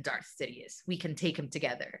powerful than Darth Sidious. We can take him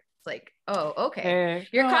together. It's like, oh, okay.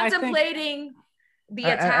 You're contemplating the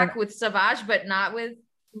attack with Savage, but not with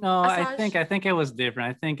Asajj? I think it was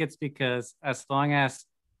different. I think it's because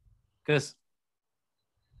because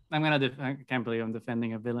I can't believe I'm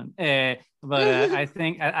defending a villain. But I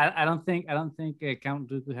think I don't think Count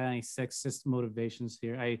Dooku had any sexist motivations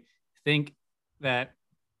here. I think that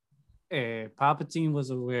Palpatine was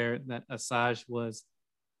aware that Asajj was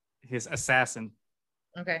his assassin.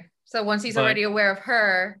 Okay, so once he's already aware of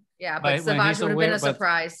her, but Savage would have been a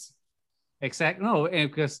surprise. Exactly. No,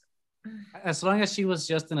 because as long as she was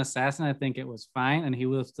just an assassin, I think it was fine, and he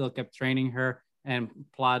would have still kept training her and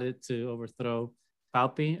plotted to overthrow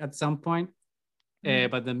Palpy at some point.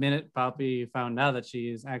 But the minute Palpy found out that she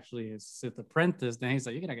is actually a Sith apprentice, then he's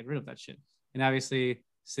like, you gotta get rid of that shit. And obviously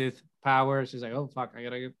Sith power, she's like, oh fuck, so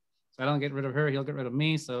I don't get rid of her, he'll get rid of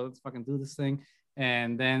me, so let's fucking do this thing.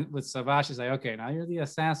 And then with Savage, she's like, okay, now you're the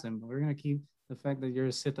assassin, but we're gonna keep the fact that you're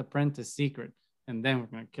a Sith apprentice secret, and then we're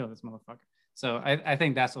gonna kill this motherfucker. So I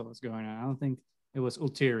think that's what was going on. I don't think it was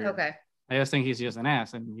ulterior. Okay. I just think he's just an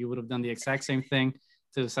ass, and you would have done the exact same thing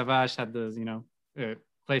to Savage had the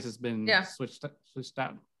place has been switched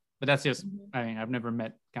out. But that's just, I mean, I've never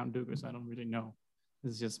met Count Dooku, so I don't really know.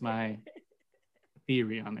 This is just my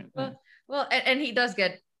theory on it. Well, and he does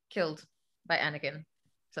get killed by Anakin,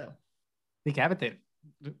 so decapitated,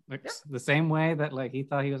 like the same way that like he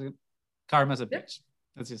thought he was karma's a bitch.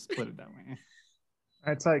 Let's just put it that way.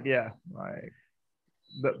 It's like like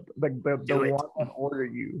the one that order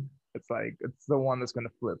you. It's like it's the one that's gonna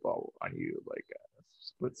flip all on you like a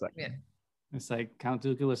split second. It's like Count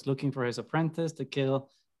Dooku was looking for his apprentice to kill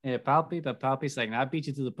Palpy, but Palpy's like, "I beat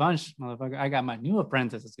you to the punch, motherfucker. I got my new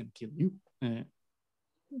apprentice that's gonna kill you." It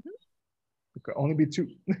could only be two.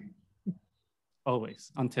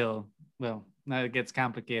 Always, until, well, now it gets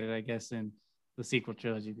complicated, I guess, in the sequel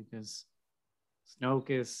trilogy, because Snoke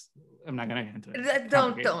is, I'm not gonna get into it.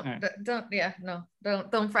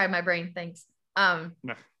 Don't fry my brain, thanks. Wow.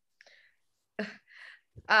 It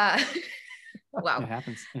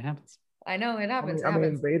happens. I know it happens. I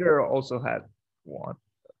mean, Vader also had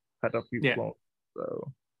a few clones,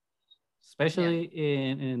 so especially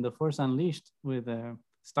in the Force Unleashed with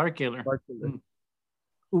Starkiller.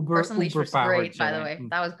 Force Unleashed was great, by the way. Mm.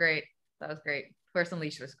 That was great. Force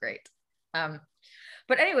Unleashed was great.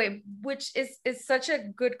 But anyway, which is such a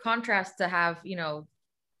good contrast to have, you know,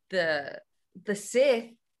 the Sith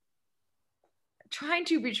trying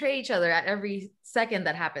to betray each other at every second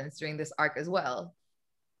that happens during this arc as well.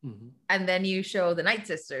 Mm-hmm. And then you show the Night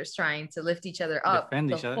Sisters trying to lift each other up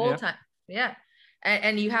the whole time. Yeah.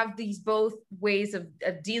 And you have these both ways of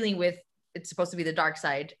dealing with, it's supposed to be the dark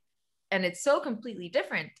side, and it's so completely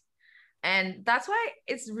different. And that's why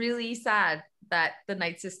it's really sad that the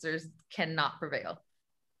Night Sisters cannot prevail,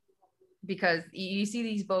 because you see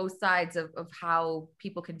these both sides of how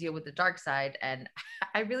people can deal with the dark side. And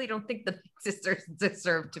I really don't think the Night Sisters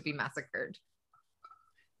deserve to be massacred.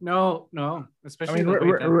 No, especially. I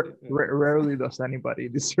mean, rarely does anybody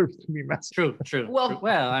deserve to be massacred. True.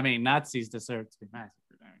 Well, I mean, Nazis deserve to be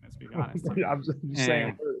massacred. I mean, let's be honest. I'm just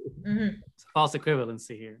saying. It's false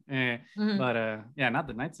equivalency here. But yeah, not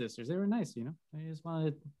the Night Sisters. They were nice, you know. They just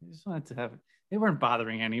wanted to have it. They weren't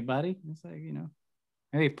bothering anybody. It's like, you know,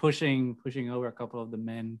 maybe pushing over a couple of the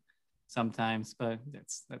men sometimes, but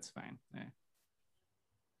that's fine. Yeah.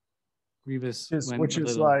 Grievous which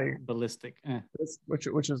is like ballistic.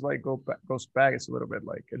 Which is like goes back. It's a little bit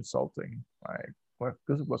like insulting. Like what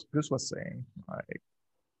Gus was saying. Like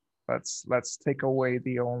let's take away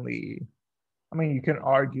the only. I mean, you can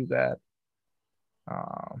argue that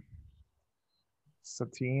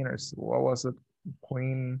Satine, or what was it,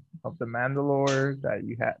 Queen of the Mandalore, that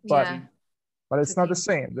you had, but it's not the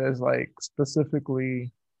same. There's like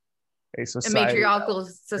specifically a society, a matriarchal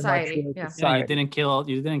society. Yeah, you didn't kill all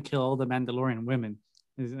the Mandalorian women.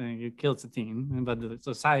 You killed Satine, but the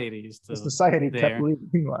society is still there. Kept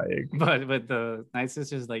living, like. But the Night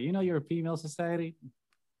Sisters, like, you know, you're a female society.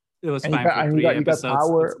 It was fine. You got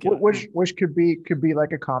power, which could be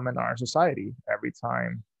like a common in our society. Every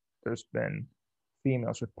time there's been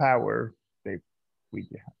females with power,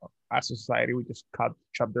 as a society, we just chop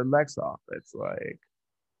their legs off. It's like,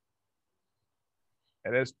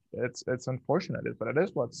 it's unfortunate, but it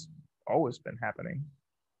is what's always been happening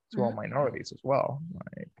to all minorities as well.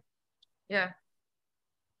 Like, yeah,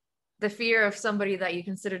 the fear of somebody that you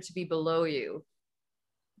consider to be below you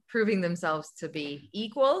proving themselves to be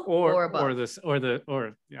equal or above,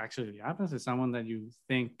 or actually the opposite, someone that you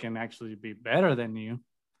think can actually be better than you,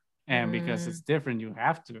 and because it's different, you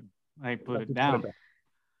have to like put it down.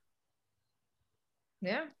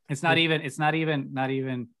 Yeah, it's not even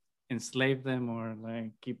enslave them or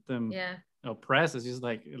like keep them oppressed. It's just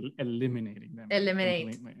like eliminating them.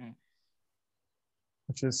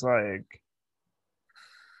 Which is like,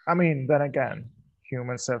 I mean, then again,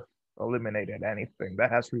 humans have eliminated anything that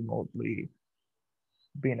has remotely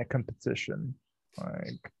been a competition.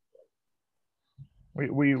 Like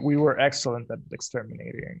we were excellent at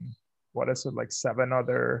exterminating, what is it, like 7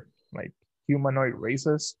 other like humanoid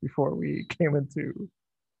races before we came into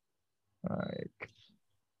like,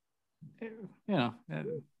 you know,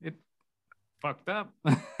 it fucked up.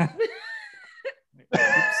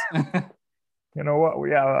 You know what?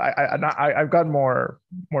 Yeah, I've got more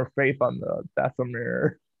faith on the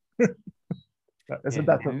Dathomir. Isn't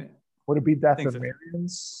that would it be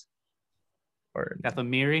Dathomirians? Or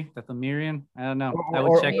Dathomirian? I don't know.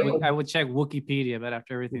 I would check Wikipedia, but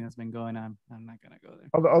after everything that's been going on, I'm not gonna go there.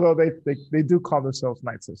 Although they do call themselves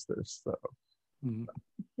Night Sisters, so. Mm-hmm.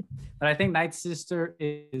 But I think Night Sister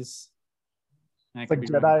is. It's like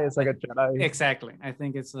Jedi. Wrong. It's like a Jedi. Exactly. I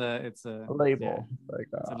think it's a label. Yeah, like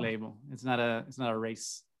it's a label. It's not a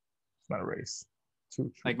race. It's not a race.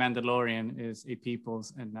 True. Like Mandalorian is a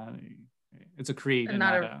people's and not it's a creed and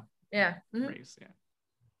not a race. Yeah.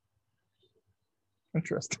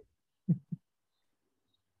 Interesting.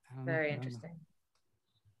 Very interesting.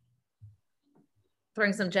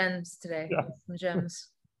 Throwing some gems today. Yeah. Some gems.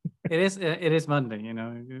 It is Monday, you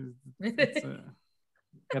know. It's,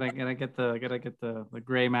 gotta get the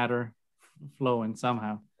gray matter flowing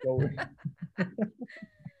somehow.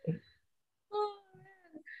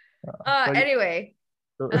 Anyway,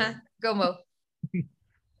 go Mo.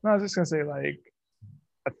 No, I was just gonna say, like,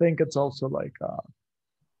 I think it's also like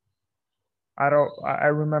I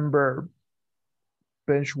remember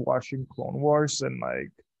binge watching Clone Wars and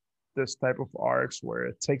like this type of arcs where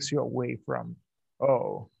it takes you away from,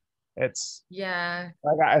 oh, it's Yeah.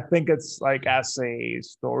 like I think it's like as a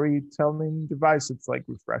storytelling device, it's like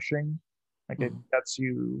refreshing. Like it gets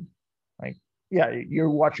you like, yeah, you're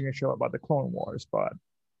watching a show about the Clone Wars, but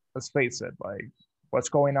let's face it, like what's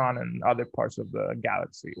going on in other parts of the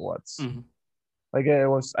galaxy, what's like it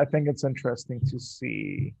was. I think it's interesting to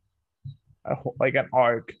see like an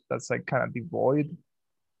arc that's like kind of devoid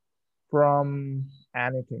from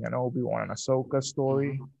Anakin and Obi-Wan and Ahsoka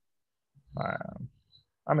story.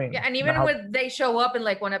 I mean, yeah, and even now, when they show up in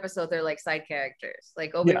like one episode, they're like side characters.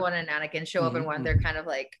 Like Obi-Wan and Anakin show up in one, they're kind of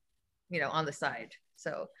like, you know, on the side.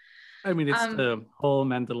 So I mean, it's the whole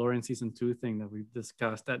Mandalorian season 2 thing that we've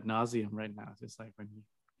discussed ad nauseum right now. It's just like when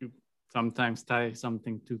you sometimes tie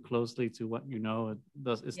something too closely to what you know,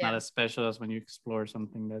 it's not as special as when you explore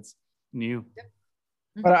something that's new.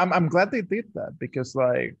 But I'm glad they did that, because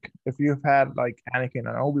like if you've had like Anakin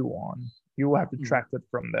and Obi-Wan, you have detracted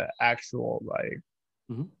from the actual like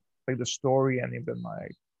the story, and even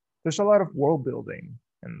like there's a lot of world building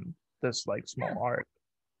in this like small arc.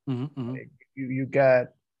 Like, you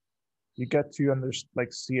get to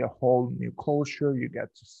like see a whole new culture. You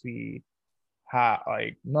get to see how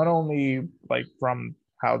like not only like from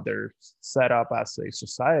how they're set up as a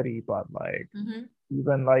society, but like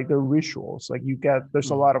even like the rituals. Like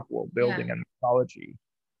there's a lot of world building and mythology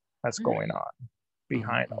that's going on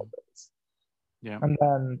behind all this. Yeah. And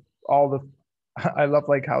then I love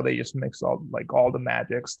like how they just mix all the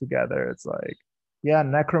magics together. It's like, yeah,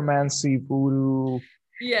 necromancy, voodoo.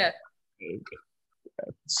 Yeah.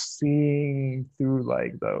 Seeing through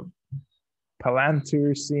like the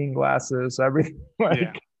Palantir seeing glasses, everything.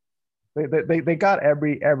 Like they got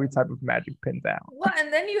every type of magic pinned down. Well,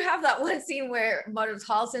 and then you have that one scene where Mother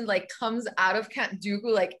Taliesin like comes out of Count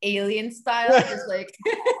Dooku like alien style, just like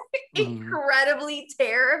incredibly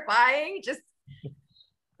terrifying. Just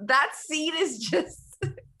that scene is just.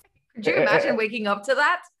 Could you imagine waking up to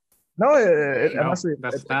that? No, honestly,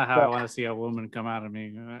 that's not how I want to see a woman come out of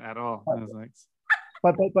me at all. I was like,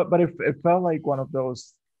 but it felt like one of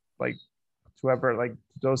those like whoever like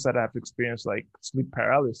those that have experienced like sleep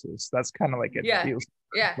paralysis. That's kind of like it feels.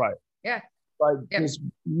 Like just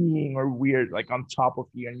being or weird like on top of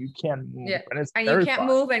you, and you can't move, and you can't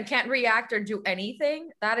move and can't react or do anything.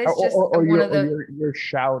 That is just one of the. You're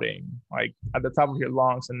shouting like at the top of your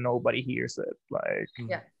lungs and nobody hears it. Like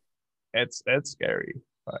it's scary.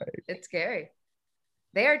 Like it's scary.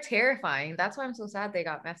 They are terrifying. That's why I'm so sad they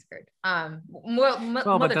got massacred. But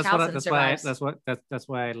that's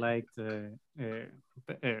why I liked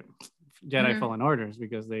Jedi Fallen Orders,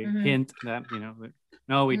 because they hint that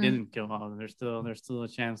no, we didn't kill all of them. There's still a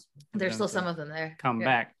chance. There's still some of them there. Come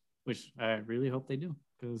back, which I really hope they do,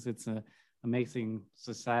 because it's an amazing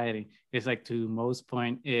society. It's like, to most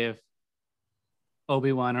point, if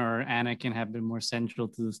Obi-Wan or Anakin had been more central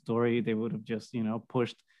to the story, they would have just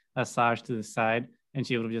pushed Asajj to the side, and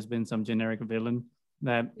she would have just been some generic villain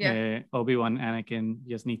that Obi-Wan and Anakin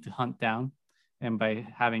just need to hunt down. And by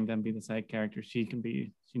having them be the side character, she can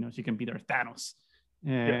be their Thanos.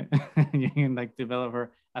 You can like develop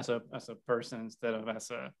her as a person instead of as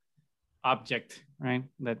a object, right?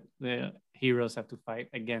 That the heroes have to fight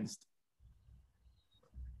against.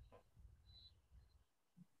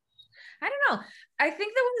 I don't know. I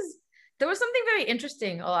think there was something very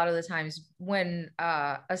interesting a lot of the times when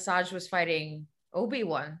Asajj was fighting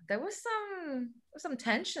Obi-Wan. There was some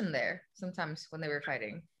tension there sometimes when they were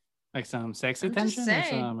fighting. Like some sexy tension? Or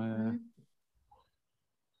some,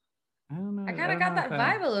 I don't know. I kind of got that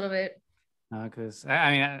vibe a little bit. Because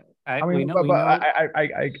I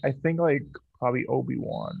think like probably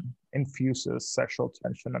Obi-Wan infuses sexual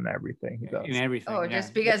tension in everything he does. In everything. Oh,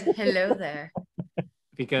 just because hello there.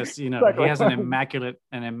 Because he has an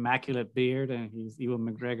immaculate beard, and he's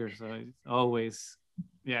Ewan McGregor, so he's always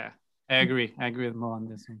I agree with Mo on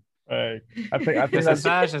this one. I think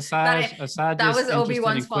Asajj that was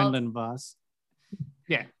Obi-Wan's fault. Quinlan Vos.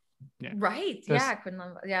 Yeah. Right. Yeah,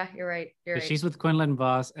 Quinlan. Yeah, you're right. She's with Quinlan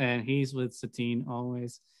Vos, and he's with Satine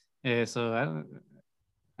always. So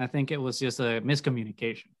I think it was just a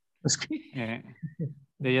miscommunication.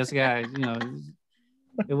 They just got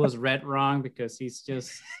it was read wrong, because he's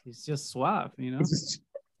just suave, He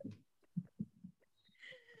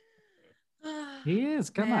is.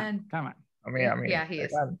 Come on. I mean, yeah, he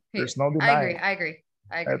is. There's no denying. I agree.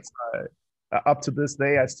 It's, up to this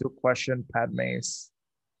day, I still question Padme's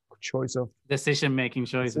choice of decision-making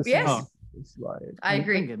choices. Yes. It's like, I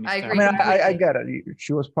agree. I I agree. mean, I get it.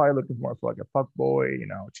 She was probably looking more for like a fuck boy. You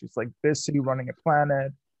know, she's like busy running a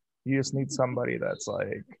planet. You just need somebody that's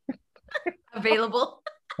like available.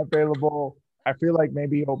 available. I feel like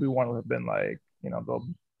maybe Obi-Wan would have been like, you know,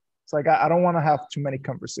 it's like I don't want to have too many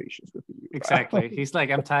conversations with you. Exactly. He's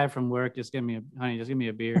like, I'm tired from work. Just give me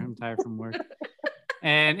a beer. I'm tired from work.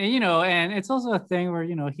 And you know, and it's also a thing where,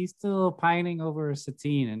 you know, he's still pining over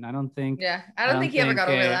Satine, and I don't think I don't think he ever got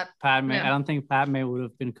over that. Padme, I don't think Padme would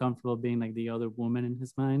have been comfortable being like the other woman in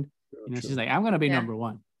his mind. You know, she's like, I'm gonna be number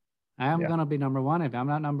one. I am gonna be number one. If I'm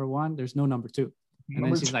not number one, there's no number two. And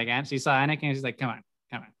then she's like, and she saw Anakin, and she's like, come on,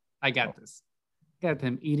 I got this. Got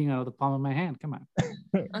him eating out of the palm of my hand. Come on.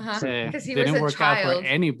 Because he didn't was a work child. out for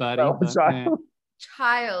anybody.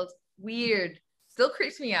 Child. Weird. Still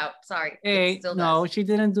creeps me out. Sorry. Hey, no, she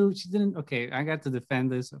didn't. Okay, I got to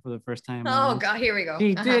defend this for the first time. Oh God, here we go.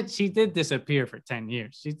 She did disappear for 10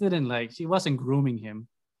 years. She wasn't grooming him.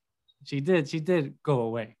 She did go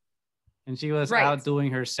away. And she was out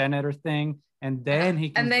doing her senator thing. And then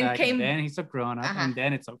he comes back, and then he's a grown up, and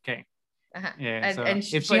then it's okay. Yeah. So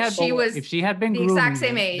if she had been the exact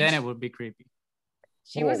same age, then it would be creepy.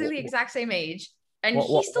 She was the exact same age, and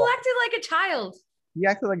he still acted like a child. He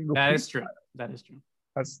acted like a That is true.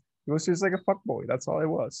 It was just like a fuckboy. That's all it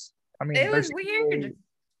was. I mean, it was weird.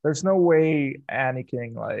 There's no way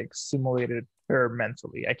Anakin like simulated her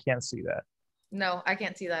mentally. I can't see that. No, I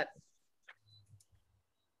can't see that.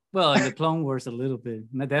 Well, in the Clone Wars a little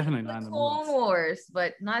bit. Definitely not in the Clone Wars,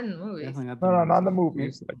 but not in the movies. Not in the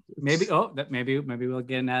movies. Maybe we'll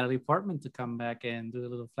get Natalie Portman to come back and do a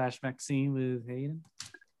little flashback scene with Hayden.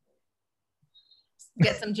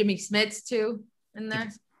 Get some Jimmy Smits too in there.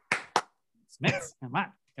 Smits, come on.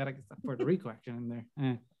 Gotta get that Puerto Rico action in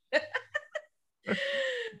there.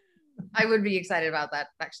 I would be excited about that,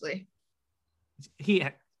 actually.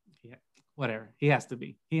 Whatever. He has to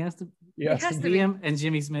be. He has to be him, and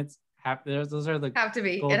Jimmy Smits those are the have to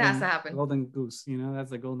be. It has to happen. Golden goose, you know, that's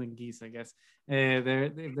the golden geese, I guess.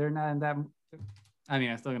 They're not in that. I mean,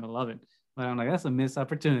 I'm still gonna love it, but I'm like, that's a missed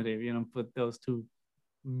opportunity if you don't put those two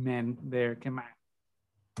men there. Come on.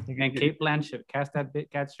 And Kate Blanchett, cast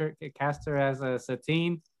her as a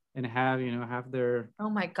Satine, and have their oh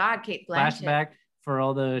my God, Kate Blanchett flashback for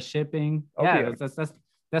all the shipping. Okay. Yeah,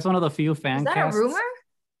 that's one of the few fan casts. Is that a rumor?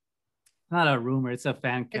 Not a rumor, it's a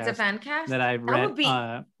fan cast. It's a fan cast that I read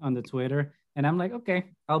on the Twitter, and I'm like, okay,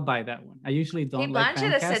 I'll buy that one. I usually don't Kate like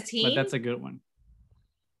Blanchett fan casts, but that's a good one.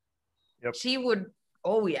 Yep. She would.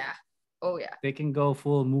 Oh yeah. They can go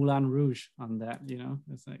full Moulin Rouge on that, you know.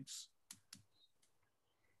 It's like.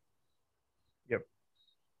 Yep.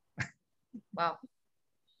 Wow.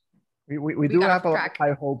 We do have a lot of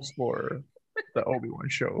high hopes for the Obi-Wan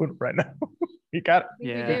show right now. We gotta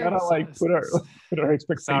like put our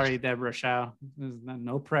expectations. Sorry, Deborah Chow. There's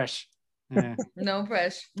no pressure. Yeah. No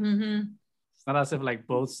pressure. Mm-hmm. It's not as if like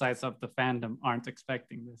both sides of the fandom aren't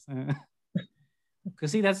expecting this.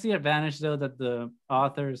 Because see, that's the advantage though that the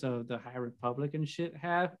authors of the High Republic and shit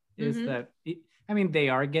have is that they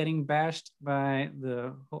are getting bashed by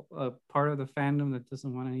the part of the fandom that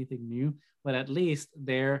doesn't want anything new, but at least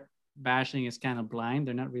their bashing is kind of blind.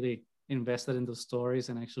 They're not really invested in those stories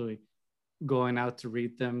and actually going out to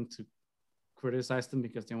read them, to criticize them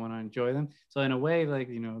because they want to enjoy them. So in a way, like,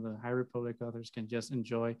 you know, the High Republic authors can just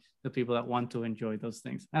enjoy the people that want to enjoy those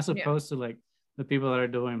things, as opposed to like the people that are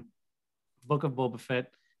doing Book of Boba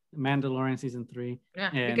Fett, Mandalorian season 3. Yeah,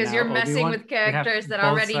 because you're messing with characters that are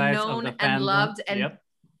already known and loved. And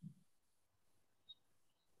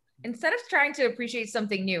instead of trying to appreciate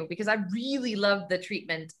something new, because I really loved the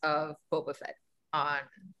treatment of Boba Fett on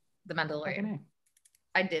The Mandalorian.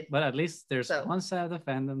 I did. But at least there's one side of the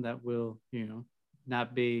fandom that will, you know,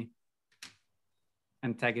 not be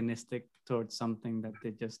antagonistic towards something that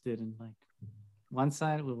they just didn't like. One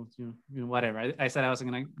side will, you know, whatever. I said I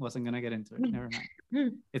wasn't gonna get into it. Never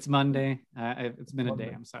mind. It's Monday. It's been a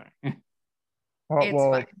day. I'm sorry. It's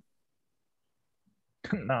fine.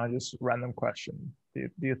 No, just random question. Do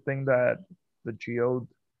you think that the Geode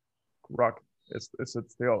rock is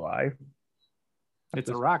it still alive? It's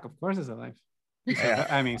a rock. Of course, it's alive.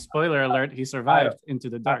 I mean, spoiler alert, he survived into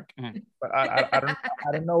the dark. But I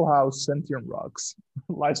don't know how sentient rocks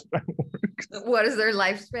lifespan works. What is their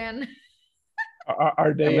lifespan?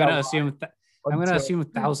 Are they? I'm gonna assume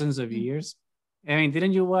thousands of years. I mean,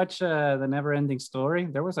 didn't you watch the Never-Ending Story?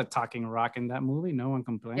 There was a talking rock in that movie. No one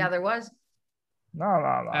complained. Yeah, there was. No.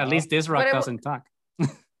 At least this rock doesn't talk.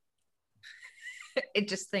 It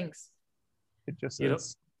just thinks. It just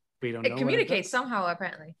is. We don't. It communicates somehow,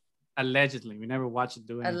 apparently. Allegedly, we never watched it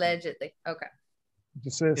do anything. Allegedly, okay.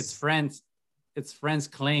 Just is. It's friends. its friends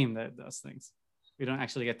claim that it does things. We don't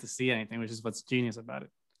actually get to see anything, which is what's genius about it.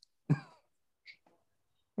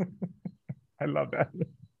 I love that.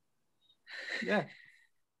 Yeah.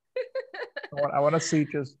 I want to see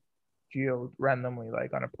just Geode randomly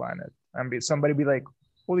like on a planet and somebody be like,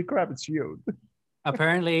 holy crap, it's Geode.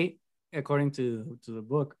 Apparently, according to the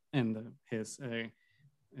book and his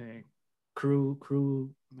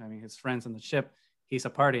crew, I mean his friends on the ship, he's a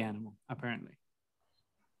party animal, apparently.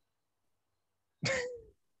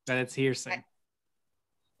 But it's hearsay.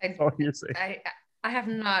 Hearsay. I have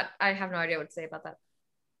no idea what to say about that.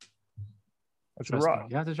 Trust me.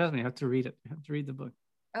 You have to trust me. You have to read it. You have to read the book.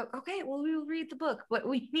 Oh, okay, well, we will read the book, but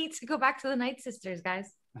we need to go back to the Night Sisters,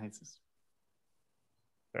 guys. Night Sisters.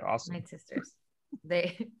 They're awesome. Night Sisters.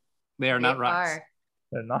 They are not rocks.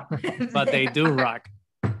 They're not. But they do rock.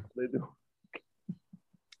 They do.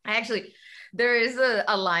 There is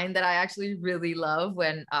a line that I actually really love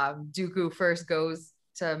when Dooku first goes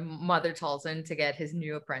to Mother Talzin to get his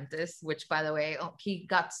new apprentice, which, by the way, he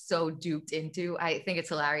got so duped into. I think it's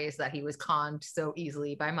hilarious that he was conned so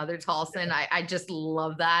easily by Mother Talzin. I just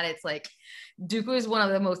love that. It's like Dooku is one of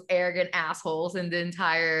the most arrogant assholes in the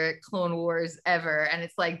entire Clone Wars ever, and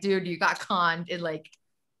it's like, dude, you got conned in like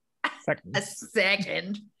a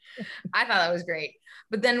second. I thought that was great.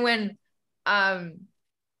 But then when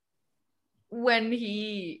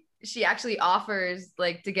she actually offers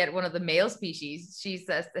like to get one of the male species, she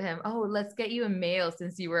says to him, oh, let's get you a male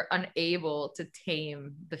since you were unable to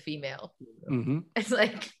tame the female. Mm-hmm. It's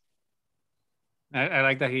like, I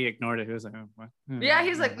like that he ignored it. He was like, oh, what? Yeah, he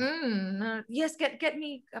was like, yes, get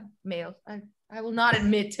me a male. I will not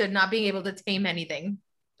admit to not being able to tame anything.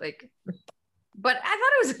 Like, but I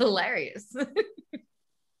thought it was hilarious.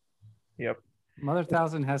 Yep. Mother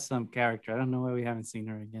Talzin has some character. I don't know why we haven't seen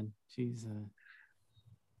her again.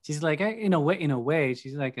 She's like, in a way,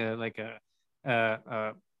 she's like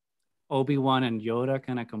a Obi-Wan and Yoda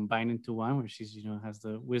kind of combined into one, where she's, has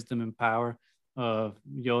the wisdom and power of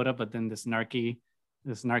Yoda, but then the snarky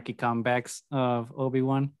comebacks of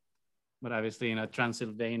Obi-Wan, but obviously in a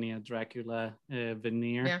Transylvania Dracula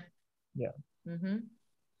veneer. Yeah. Mm-hmm.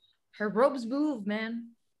 Her robes move,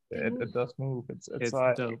 man. It does move. It's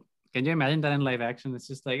like, dope. Can you imagine that in live action? It's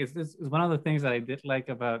just like it's one of the things that I did like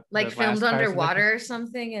about like filmed underwater or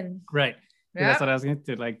something, and right. Yeah. That's what I was going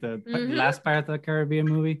to like the last Pirates of the Caribbean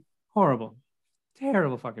movie. Horrible,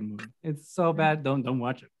 terrible fucking movie. It's so bad. Don't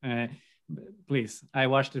watch it, please. I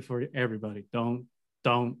watched it for everybody. Don't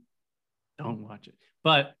watch it.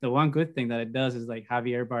 But the one good thing that it does is like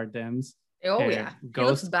Javier Bardem's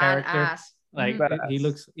ghost character. Like he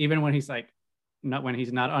looks, even when he's like when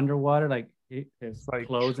he's not underwater, like his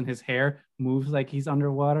clothes and his hair moves like he's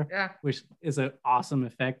underwater, which is an awesome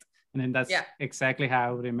effect. And then that's exactly how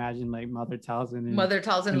I would imagine like Mother Talzin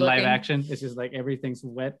in live action. It's just like everything's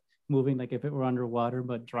wet, moving like if it were underwater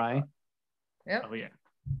but dry. Yep. Oh yeah.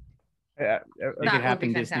 Yeah, make it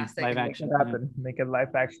happen, Disney. Live action. Make it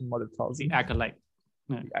live action Mother Talzin. The Acolyte.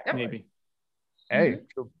 Maybe. Hey,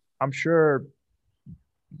 I'm sure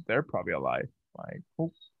they're probably alive.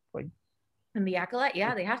 And the Acolyte,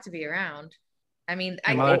 they have to be around. I mean,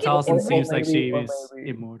 Mother Talzin seems like she is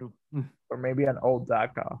immortal. Or maybe an old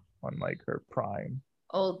Daka on like her prime.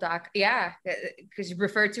 Old Daka, yeah, because you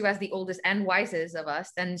referred to as the oldest and wisest of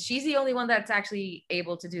us, and she's the only one that's actually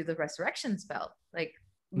able to do the resurrection spell. Like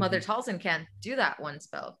Mother Talzin can't do that one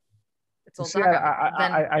spell. It's old Daka.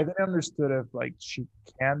 I didn't understood if like she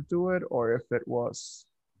can't do it or if it was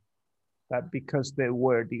that because they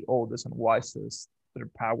were the oldest and wisest, their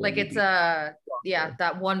power. Like it's that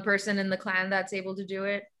one person in the clan that's able to do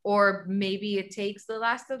it, or maybe it takes the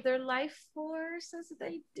last of their life force as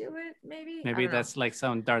they do it. Maybe that's like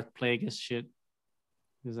some Darth Plagueis shit.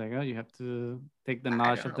 He's like, oh, you have to take the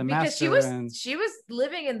knowledge of the master. Because she was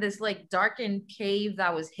living in this like darkened cave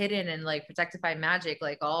that was hidden and like protected by magic,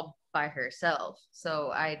 like all by herself.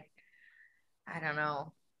 So I don't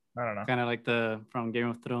know. Kind of like from Game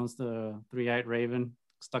of Thrones, the three-eyed raven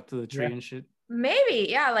stuck to the tree and shit.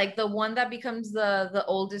 Maybe, like the one that becomes the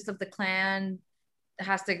oldest of the clan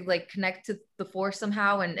has to like connect to the force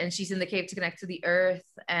somehow, and she's in the cave to connect to the earth,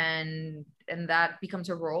 and that becomes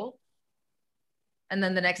her role. And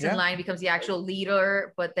then the next in line becomes the actual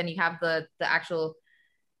leader, but then you have the actual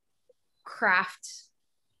craft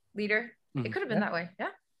leader. It could have been that way,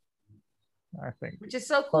 I think, which is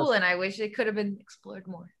so cool, and I wish it could have been explored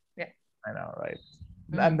more. Yeah, I know, right?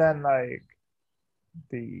 And then like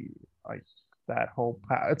that whole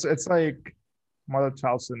path. It's like Mother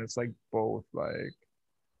Talzin is like both like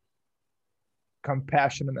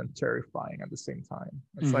compassionate and terrifying at the same time.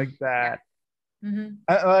 It's like that.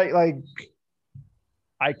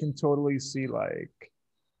 I can totally see like,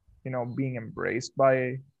 being embraced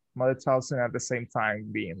by Mother Taliesin at the same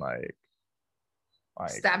time being like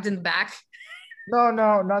stabbed in the back. No,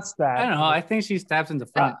 not stabbed. I don't know. I think she stabs in the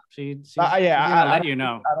front. She's yeah, gonna let you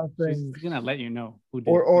know. I don't think she's gonna let you know who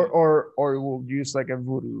did. Or we'll use like a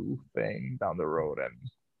voodoo thing down the road, and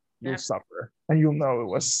you'll suffer, and you'll know it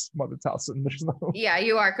was Mother Taliesin. There's no. Yeah,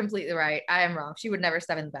 you are completely right. I am wrong. She would never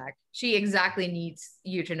stab in the back. She exactly needs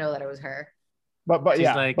you to know that it was her. But she's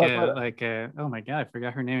yeah, like oh my god, I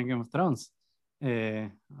forgot her name in Game of Thrones.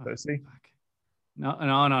 Cersei. No.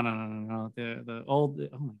 The old.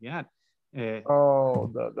 Oh my god.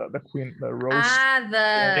 The queen, the rose.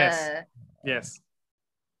 Yes.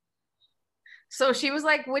 So she was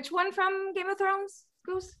like, which one from Game of Thrones,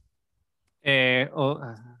 Goose? I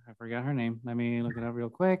forgot her name. Let me look it up real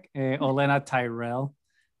quick. Olenna Tyrell.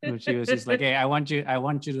 She was just like, hey, I want you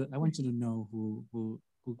to know who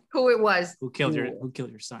it was, who killed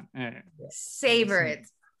your son. Savor it.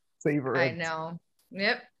 I know.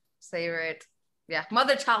 Yep. Savor it. Yeah,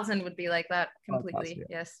 Mother Taliesin would be like that completely.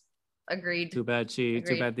 Yes, agreed. Too bad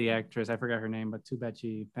the actress, I forgot her name, but too bad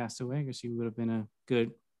she passed away, because she would have been a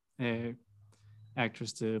good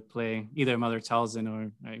actress to play either Mother Taliesin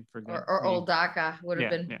or I forgot. Or Old Daka would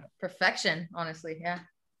have been perfection, honestly. Yeah.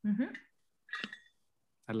 Mm-hmm.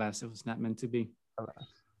 Alas, it was not meant to be.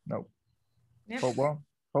 Nope. Yep. But well,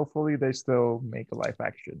 hopefully they still make a live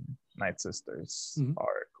action Night Sisters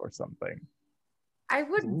arc or something. I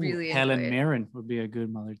would really enjoy Helen it. Mirren would be a good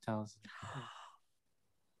Mother Taliesin.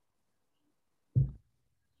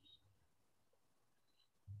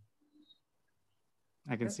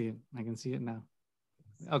 I can see it now.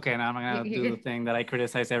 Okay, now I'm gonna do the thing that I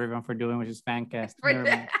criticize everyone for doing, which is fan cast. Fan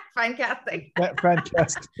casting. Fan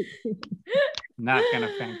cast. Not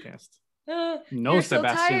gonna fan cast. No, you're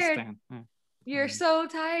Sebastian so Stan. You're so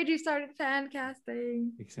tired. You started fan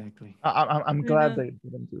casting. Exactly. I'm glad they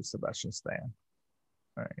didn't do Sebastian Stan.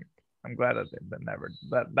 Like, I'm glad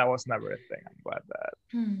that that was never a thing. I'm glad that.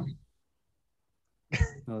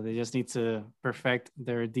 No, they just need to perfect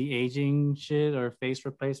their de-aging shit or face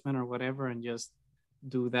replacement or whatever, and just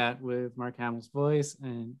do that with Mark Hamill's voice.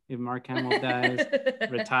 And if Mark Hamill dies,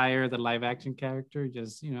 retire the live action character.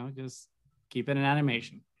 Just keep it in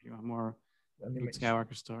animation. If you want more Luke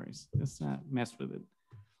Skywalker stories, just not mess with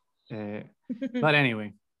it. But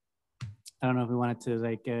anyway, I don't know if we wanted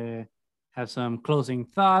to have some closing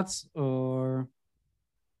thoughts, or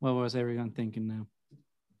what was everyone thinking now?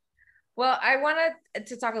 Well, I wanted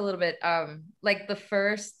to talk a little bit, like the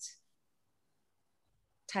first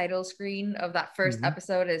title screen of that first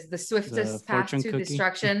episode is the swiftest path to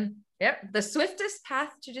destruction. Yep. The swiftest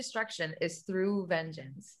path to destruction is through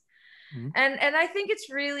vengeance. And I think it's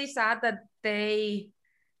really sad that they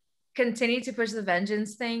continue to push the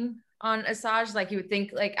vengeance thing on Asajj. Like, you would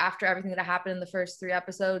think, like, after everything that happened in the first 3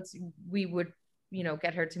 episodes, we would,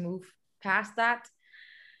 get her to move past that.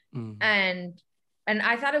 And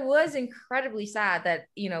I thought it was incredibly sad that,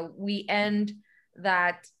 we end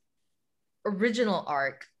that original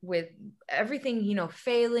arc with everything,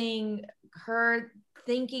 failing, her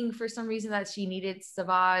thinking for some reason that she needed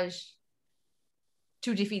Savage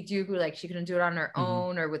to defeat Dooku, like she couldn't do it on her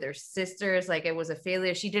own or with her sisters, like it was a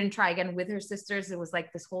failure. She didn't try again with her sisters. It was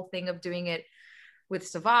like this whole thing of doing it with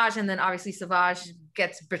Savage, and then obviously Savage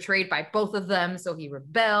gets betrayed by both of them, so he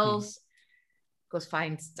rebels, goes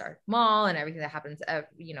finds Darth Maul and everything that happens,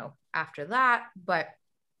 after that. But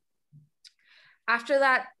after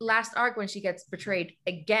that last arc, when she gets betrayed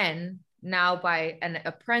again, now by an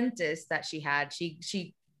apprentice that she had,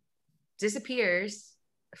 she disappears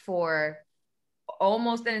for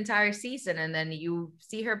almost an entire season, and then you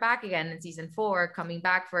see her back again in season 4, coming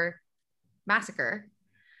back for Massacre.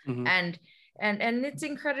 And it's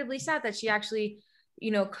incredibly sad that she actually,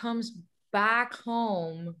 comes back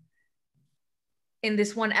home in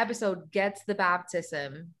this one episode, gets the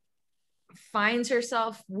baptism, finds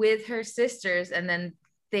herself with her sisters, and then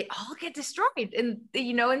they all get destroyed in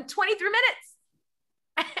 23 minutes.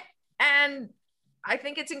 And I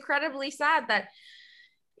think it's incredibly sad that,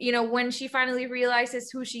 when she finally realizes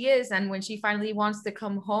who she is, and when she finally wants to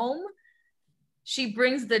come home, she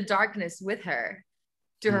brings the darkness with her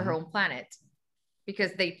to her home planet,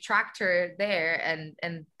 because they tracked her there,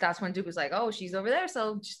 and that's when Duke was like, oh, she's over there,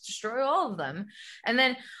 so just destroy all of them. And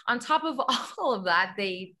then on top of all of that,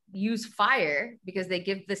 they use fire, because they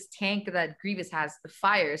give this tank that Grievous has the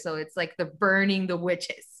fire, so it's like the burning the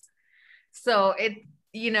witches. So it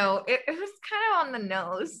was kind of on the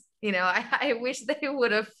nose. I wish they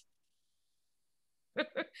would have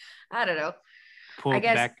I don't know, pulled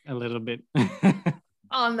back a little bit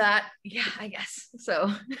on that. Yeah, I guess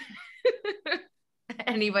so.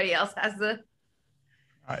 anybody else has the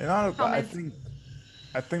I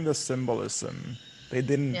think the symbolism, they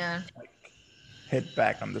didn't like hit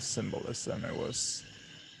back on the symbolism. It was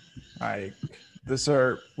like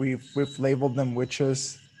we've labeled them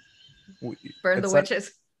witches. Burn the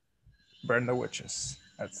witches. Burn the witches.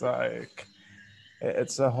 It's like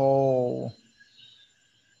it's a whole,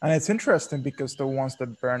 and it's interesting because the ones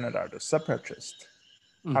that burn it are the separatists.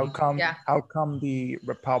 Mm-hmm. How come the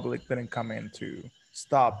Republic didn't come in to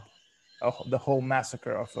stop the whole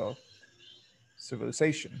massacre of a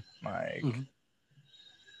civilization? Like,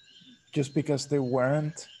 just because they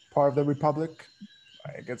weren't part of the Republic,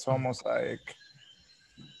 like it's almost like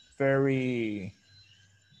very.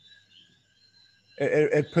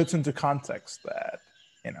 It puts into context that,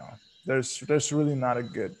 you know, there's really not a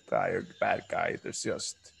good guy or bad guy. There's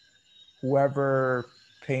just whoever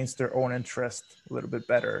paints their own interest a little bit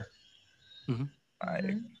better,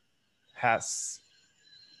 like, has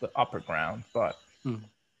the upper ground. But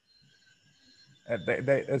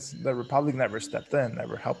the Republic never stepped in,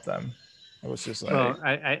 never helped them. It was just like, well,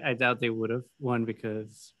 I doubt they would have. One,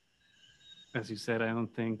 because, as you said, I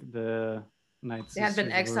don't think the Knights they had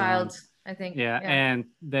been exiled. I think. Yeah, and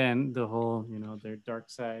then the whole, you know, their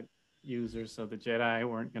dark side users, so the Jedi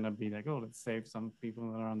weren't gonna be like, oh, let's save some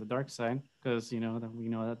people that are on the dark side, because, you know, that we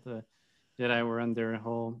know that the Jedi were under a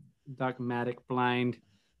whole dogmatic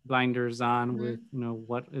blinders on with, you know,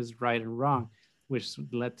 what is right and wrong, which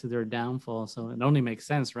led to their downfall. So it only makes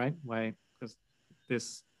sense, right? Why? Because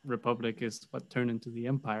this Republic is what turned into the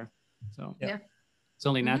Empire. So it's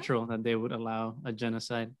only natural that they would allow a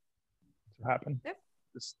genocide to happen.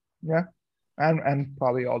 And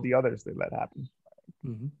probably all the others they let happen.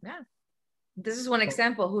 This is one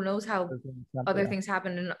example. Who knows how other things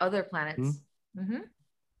happen in other planets.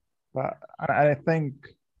 But I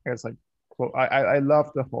think it's like, well, I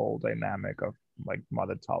love the whole dynamic of like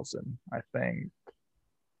Mother Talzin. I think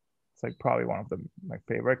it's like probably one of my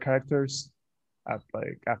favorite characters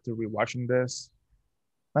after rewatching this.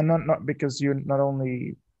 And not because you not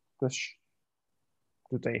only do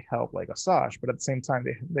they help like Asajj, but at the same time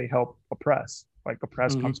they help Oppress. Like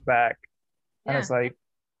Oppress comes back, and it's like,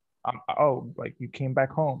 oh, like you came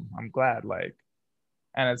back home. I'm glad. Like,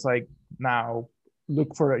 and it's like, now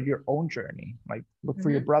look for your own journey. Like, look for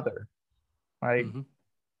your brother. Like,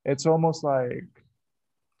 it's almost like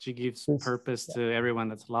she gives purpose to everyone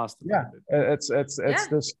that's lost. It's this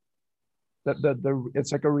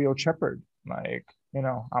it's like a real shepherd. Like, you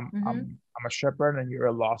know, I'm a shepherd and you're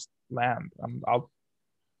a lost lamb. I'll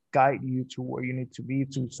guide you to where you need to be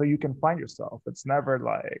so you can find yourself. It's never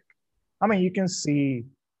like, I mean, you can see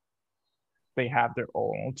they have their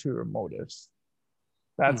own ulterior motives.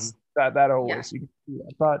 That's that always, you can see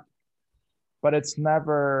that. But it's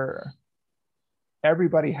never,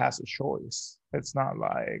 everybody has a choice. It's not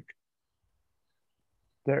like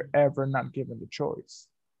they're ever not given the choice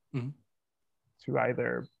to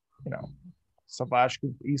either, you know, Savage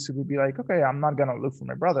could easily be like, okay, I'm not gonna look for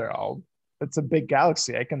my brother. It's a big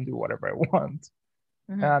galaxy. I can do whatever I want.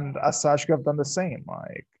 And Asajj could have done the same.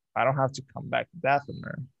 Like, I don't have to come back to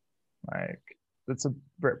Dathomir. Like, it's a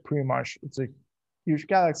huge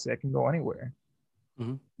galaxy. I can go anywhere.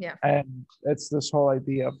 And it's this whole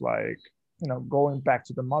idea of like, you know, going back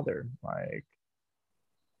to the mother, like,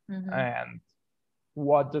 and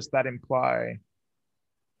what does that imply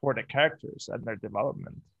for the characters and their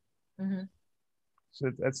development? So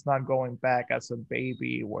it's not going back as a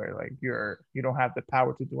baby where like you don't have the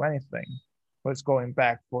power to do anything, but it's going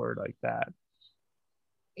back for like that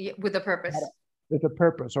with a purpose. With a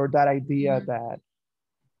purpose, or that idea that,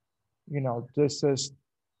 you know, this is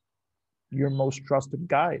your most trusted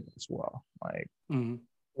guide as well. Like,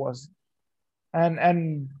 was,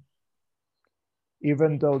 and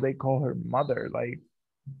even though they call her mother, like,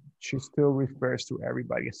 she still refers to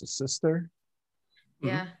everybody as a sister.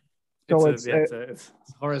 So it's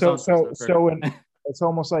horizontal. It's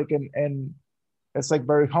almost like it's like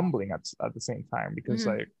very humbling at the same time, because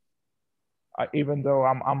like, even though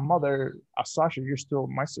I'm mother, Sasha, you're still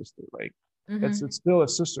my sister. Like, it's still a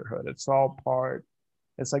sisterhood. It's all part.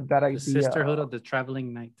 It's like that idea. The sisterhood of the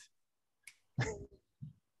traveling knight.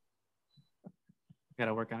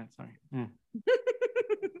 Gotta work on it. Sorry.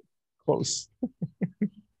 Close.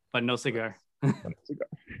 But no cigar.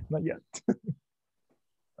 Not yet.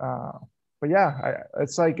 But yeah,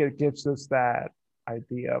 it's like it gives us that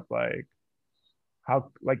idea of like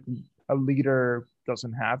how like a leader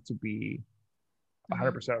doesn't have to be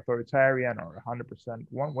 100% authoritarian or 100%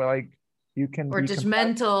 one way. Like, you can or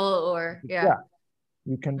judgmental or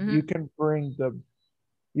you can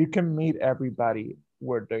you can meet everybody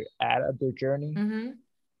where they're at their journey,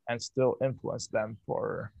 and still influence them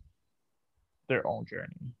for their own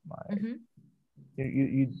journey. Like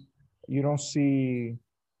you don't see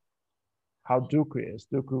how Dooku is.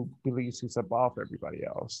 Dooku believes he's above everybody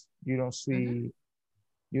else. You don't see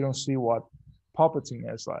what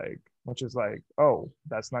Palpatine is like, which is like, oh,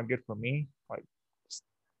 that's not good for me. Like, just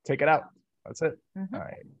take it out. That's it.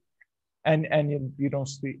 Right. And you don't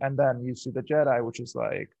see, and then you see the Jedi, which is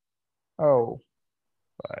like, oh,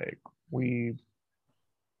 like we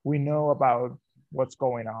know about what's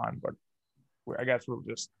going on, but I guess we'll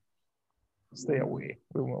just stay away.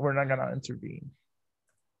 We're not gonna intervene.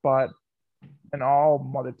 But in all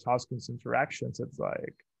Mother Tusken's interactions, it's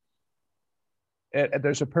like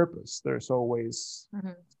there's a purpose. There's always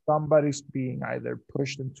somebody's being either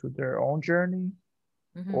pushed into their own journey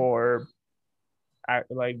or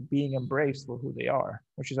like being embraced for who they are,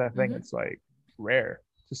 which is, I think, it's like rare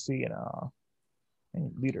to see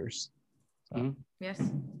in leaders. So. Yes.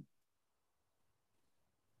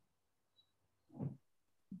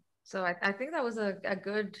 So I think that was a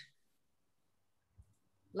good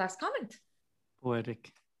last comment.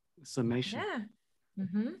 Poetic summation. Yeah.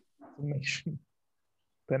 Summation.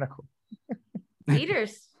 Pinnacle.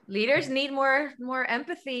 Leaders need more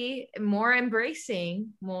empathy, more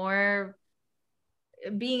embracing, more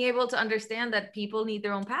being able to understand that people need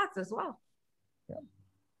their own paths as well. Yeah.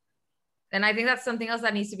 And I think that's something else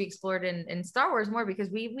that needs to be explored in Star Wars more, because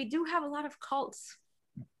we do have a lot of cults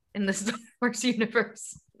in the Star Wars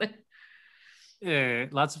universe. Yeah,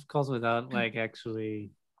 lots of cults without like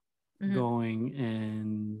actually going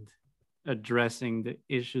and addressing the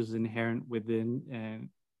issues inherent within and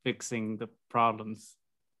fixing the problems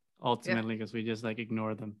ultimately, because we just like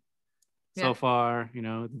ignore them. So far,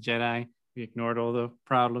 the Jedi, we ignored all the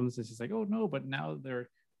problems. It's just like, oh no, but now they're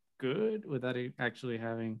good, without actually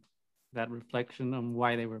having that reflection on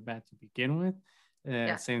why they were bad to begin with.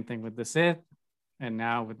 Same thing with the Sith, and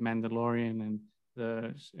now with Mandalorian and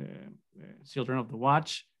the Children of the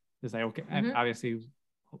Watch. It's like, okay, obviously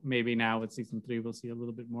maybe now with season 3 we'll see a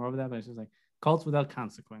little bit more of that, but it's just like cults without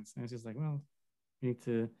consequence. And it's just like, well, you need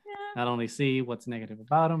to not only see what's negative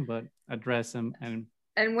about them, but address them. And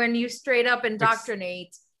when you straight up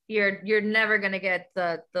indoctrinate, you're never going to get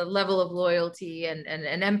the level of loyalty and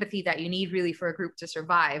empathy that you need really for a group to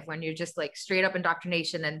survive, when you're just like straight up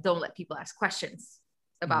indoctrination and don't let people ask questions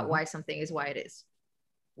about why something is why it is,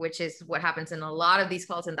 which is what happens in a lot of these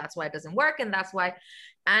cults. And that's why it doesn't work. And that's why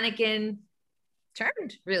Anakin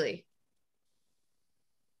turned, really.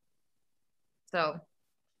 So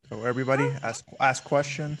everybody ask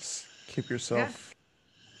questions. Keep yourself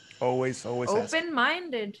always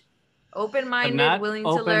open-minded, not willing to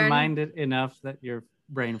learn. Open-minded enough that your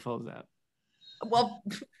brain falls out. Well,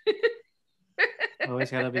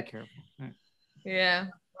 always gotta be careful. Yeah.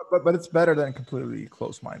 But it's better than completely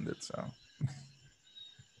close-minded. So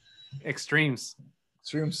extremes.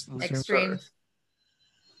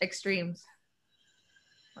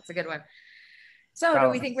 That's a good one. So do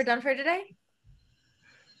we think we're done for today?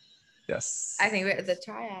 Yes. I think we're the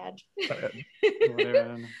triad.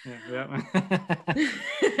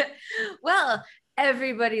 Well,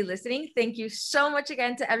 everybody listening, thank you so much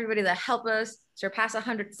again to everybody that helped us surpass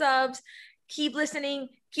 100 subs. Keep listening,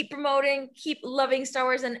 keep promoting, keep loving Star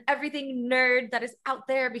Wars and everything nerd that is out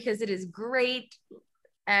there, because it is great.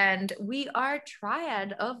 And we are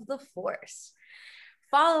Triad of the Force.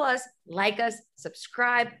 Follow us, like us,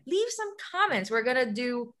 subscribe, leave some comments. We're going to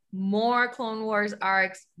do more Clone Wars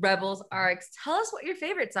arcs, Rebels arcs. Tell us what your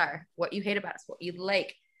favorites are, what you hate about us, what you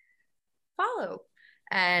like. Follow.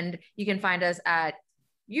 And you can find us at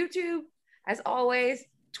YouTube, as always,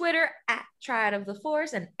 Twitter at Triad of the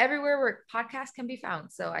Force, and everywhere where podcasts can be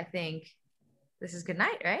found. So I think this is good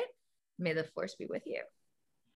night, right? May the Force be with you.